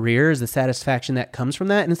my career, is the satisfaction that comes from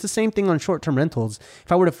that. And it's the same thing on short-term rentals.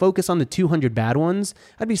 If I were to focus on the 200 bad ones,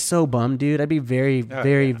 I'd be so bummed, dude. I'd be very,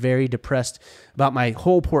 very depressed about my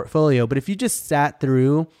whole portfolio. But if you just sat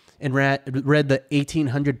through and read the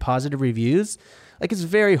 1,800 positive reviews, like, it's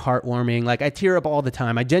very heartwarming. Like, I tear up all the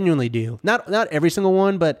time. I genuinely do. Not every single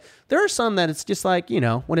one, but there are some that it's just like,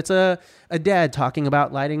 when it's a dad talking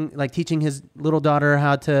about teaching his little daughter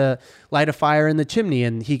how to light a fire in the chimney,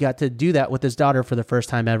 and he got to do that with his daughter for the first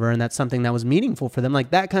time ever, and that's something that was meaningful for them.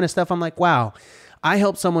 Like, that kind of stuff, I'm like, wow, I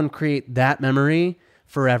helped someone create that memory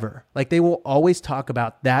forever. Like, they will always talk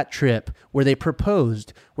about that trip where they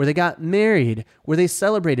proposed, where they got married, where they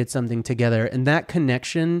celebrated something together. And that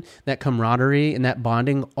connection, that camaraderie, and that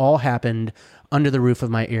bonding all happened under the roof of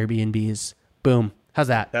my Airbnbs. Boom. How's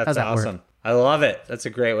that? That's awesome. Work? I love it. That's a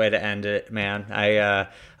great way to end it, man. I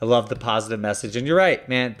love the positive message. And you're right,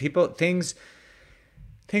 man.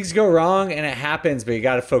 Things go wrong and it happens, but you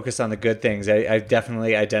got to focus on the good things. I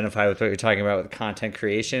definitely identify with what you're talking about with content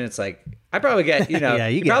creation. It's like, I probably get,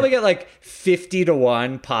 you probably get like 50 to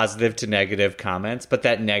 1 positive to negative comments, but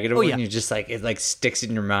that negative one, you just like, it like sticks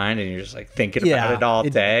in your mind and you're just like thinking about it all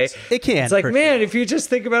day. It can. It's like, man, if you just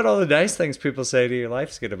think about all the nice things people say to you,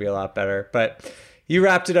 life's going to be a lot better. But you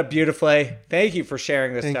wrapped it up beautifully. Thank you for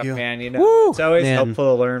sharing this stuff, man. It's always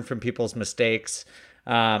helpful to learn from people's mistakes.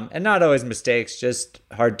 And not always mistakes, just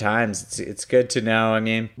hard times. It's good to know. I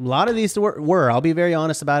mean, a lot of these were, I'll be very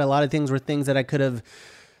honest about it. A lot of things were things that I could have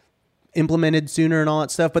implemented sooner and all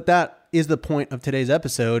that stuff, but that is the point of today's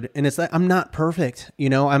episode. And it's like, I'm not perfect.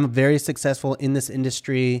 I'm very successful in this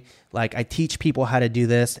industry. Like, I teach people how to do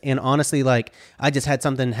this. And honestly, like, I just had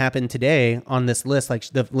something happen today on this list. Like,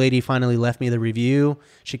 the lady finally left me the review.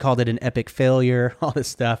 She called it an epic failure, all this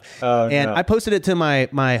stuff. I posted it to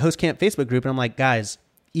my Host Camp Facebook group. And I'm like, guys,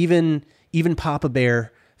 even Papa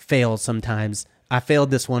Bear fails sometimes. I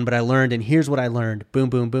failed this one, but I learned, and here's what I learned. Boom,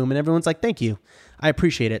 boom, boom. And everyone's like, thank you. I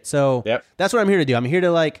appreciate it. So that's what I'm here to do. I'm here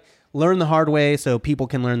to like learn the hard way so people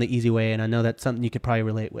can learn the easy way. And I know that's something you could probably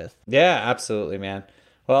relate with. Yeah, absolutely, man.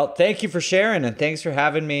 Well, thank you for sharing, and thanks for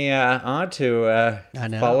having me on to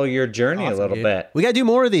follow your journey a little bit. We got to do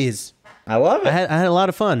more of these. I love it. I had a lot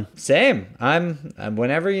of fun. Same. I'm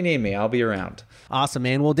whenever you need me, I'll be around. Awesome,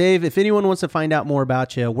 man. Well, Dave, if anyone wants to find out more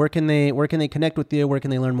about you, where can they connect with you? Where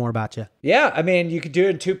can they learn more about you? Yeah, I mean, you could do it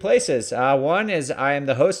in 2 places. One is I am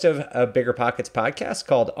the host of a Bigger Pockets podcast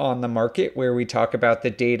called On the Market, where we talk about the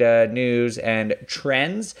data, news, and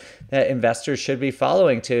trends that investors should be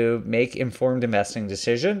following to make informed investing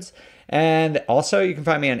decisions. And also, you can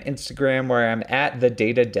find me on Instagram, where I'm at The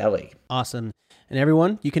Data Deli. Awesome. And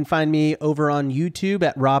everyone, you can find me over on YouTube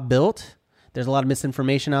at Rob Built. There's a lot of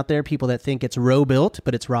misinformation out there. People that think it's Robuilt,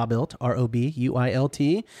 but it's Robuilt, Robuilt.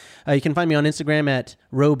 You can find me on Instagram at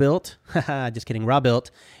Robuilt. Just kidding,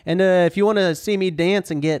 Robuilt. And if you want to see me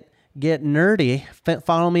dance and get nerdy,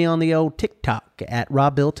 follow me on the old TikTok at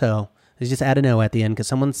Robuilto. There's just add an O at the end because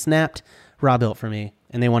someone snapped Robuilt for me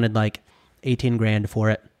and they wanted like 18 grand for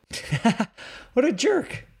it. What a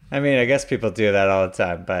jerk. I mean, I guess people do that all the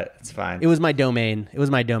time, but it's fine. It was my domain.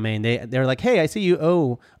 They're like, hey, I see you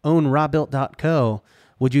own Robuilt.co.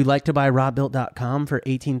 Would you like to buy Robuilt.com for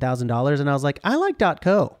 $18,000? And I was like, I like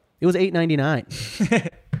 .co. It was $8.99.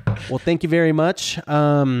 Well, thank you very much.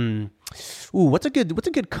 What's a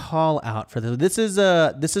good call out for this?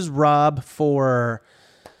 This is Rob for,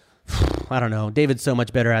 I don't know. David's so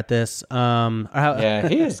much better at this. Yeah,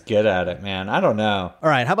 he is good at it, man. I don't know. All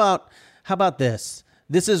right, how about this?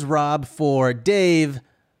 This is Rob for Dave.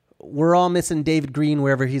 We're all missing David Green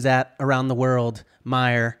wherever he's at around the world.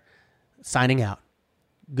 Meyer, signing out.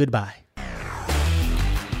 Goodbye.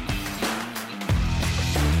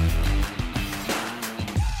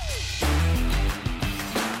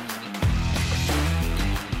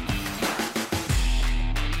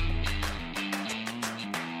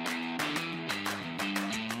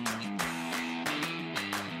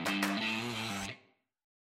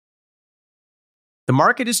 The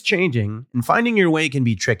market is changing, and finding your way can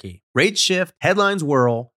be tricky. Rates shift, headlines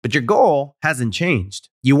whirl, but your goal hasn't changed.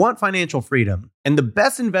 You want financial freedom, and the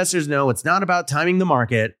best investors know it's not about timing the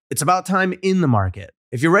market, it's about time in the market.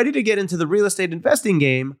 If you're ready to get into the real estate investing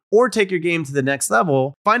game or take your game to the next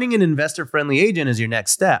level, finding an investor-friendly agent is your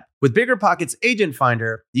next step. With BiggerPockets Agent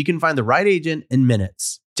Finder, you can find the right agent in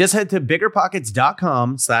minutes. Just head to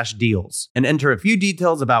biggerpockets.com/deals and enter a few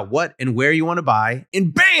details about what and where you want to buy,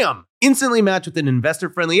 and bam! Instantly match with an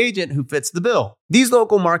investor-friendly agent who fits the bill. These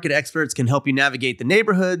local market experts can help you navigate the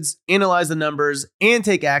neighborhoods, analyze the numbers, and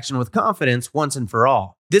take action with confidence once and for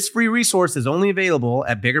all. This free resource is only available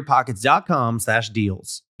at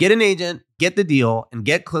biggerpockets.com/deals. Get an agent, get the deal, and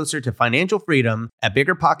get closer to financial freedom at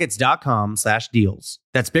biggerpockets.com/deals.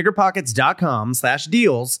 That's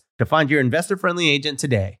biggerpockets.com/deals to find your investor-friendly agent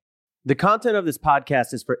today. The content of this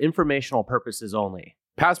podcast is for informational purposes only.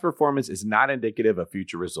 Past performance is not indicative of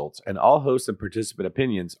future results, and all host and participant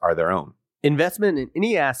opinions are their own. Investment in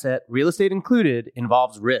any asset, real estate included,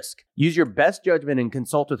 involves risk. Use your best judgment and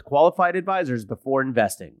consult with qualified advisors before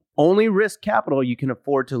investing. Only risk capital you can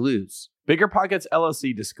afford to lose. BiggerPockets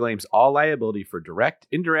LLC disclaims all liability for direct,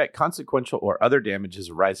 indirect, consequential, or other damages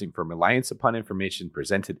arising from reliance upon information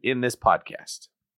presented in this podcast.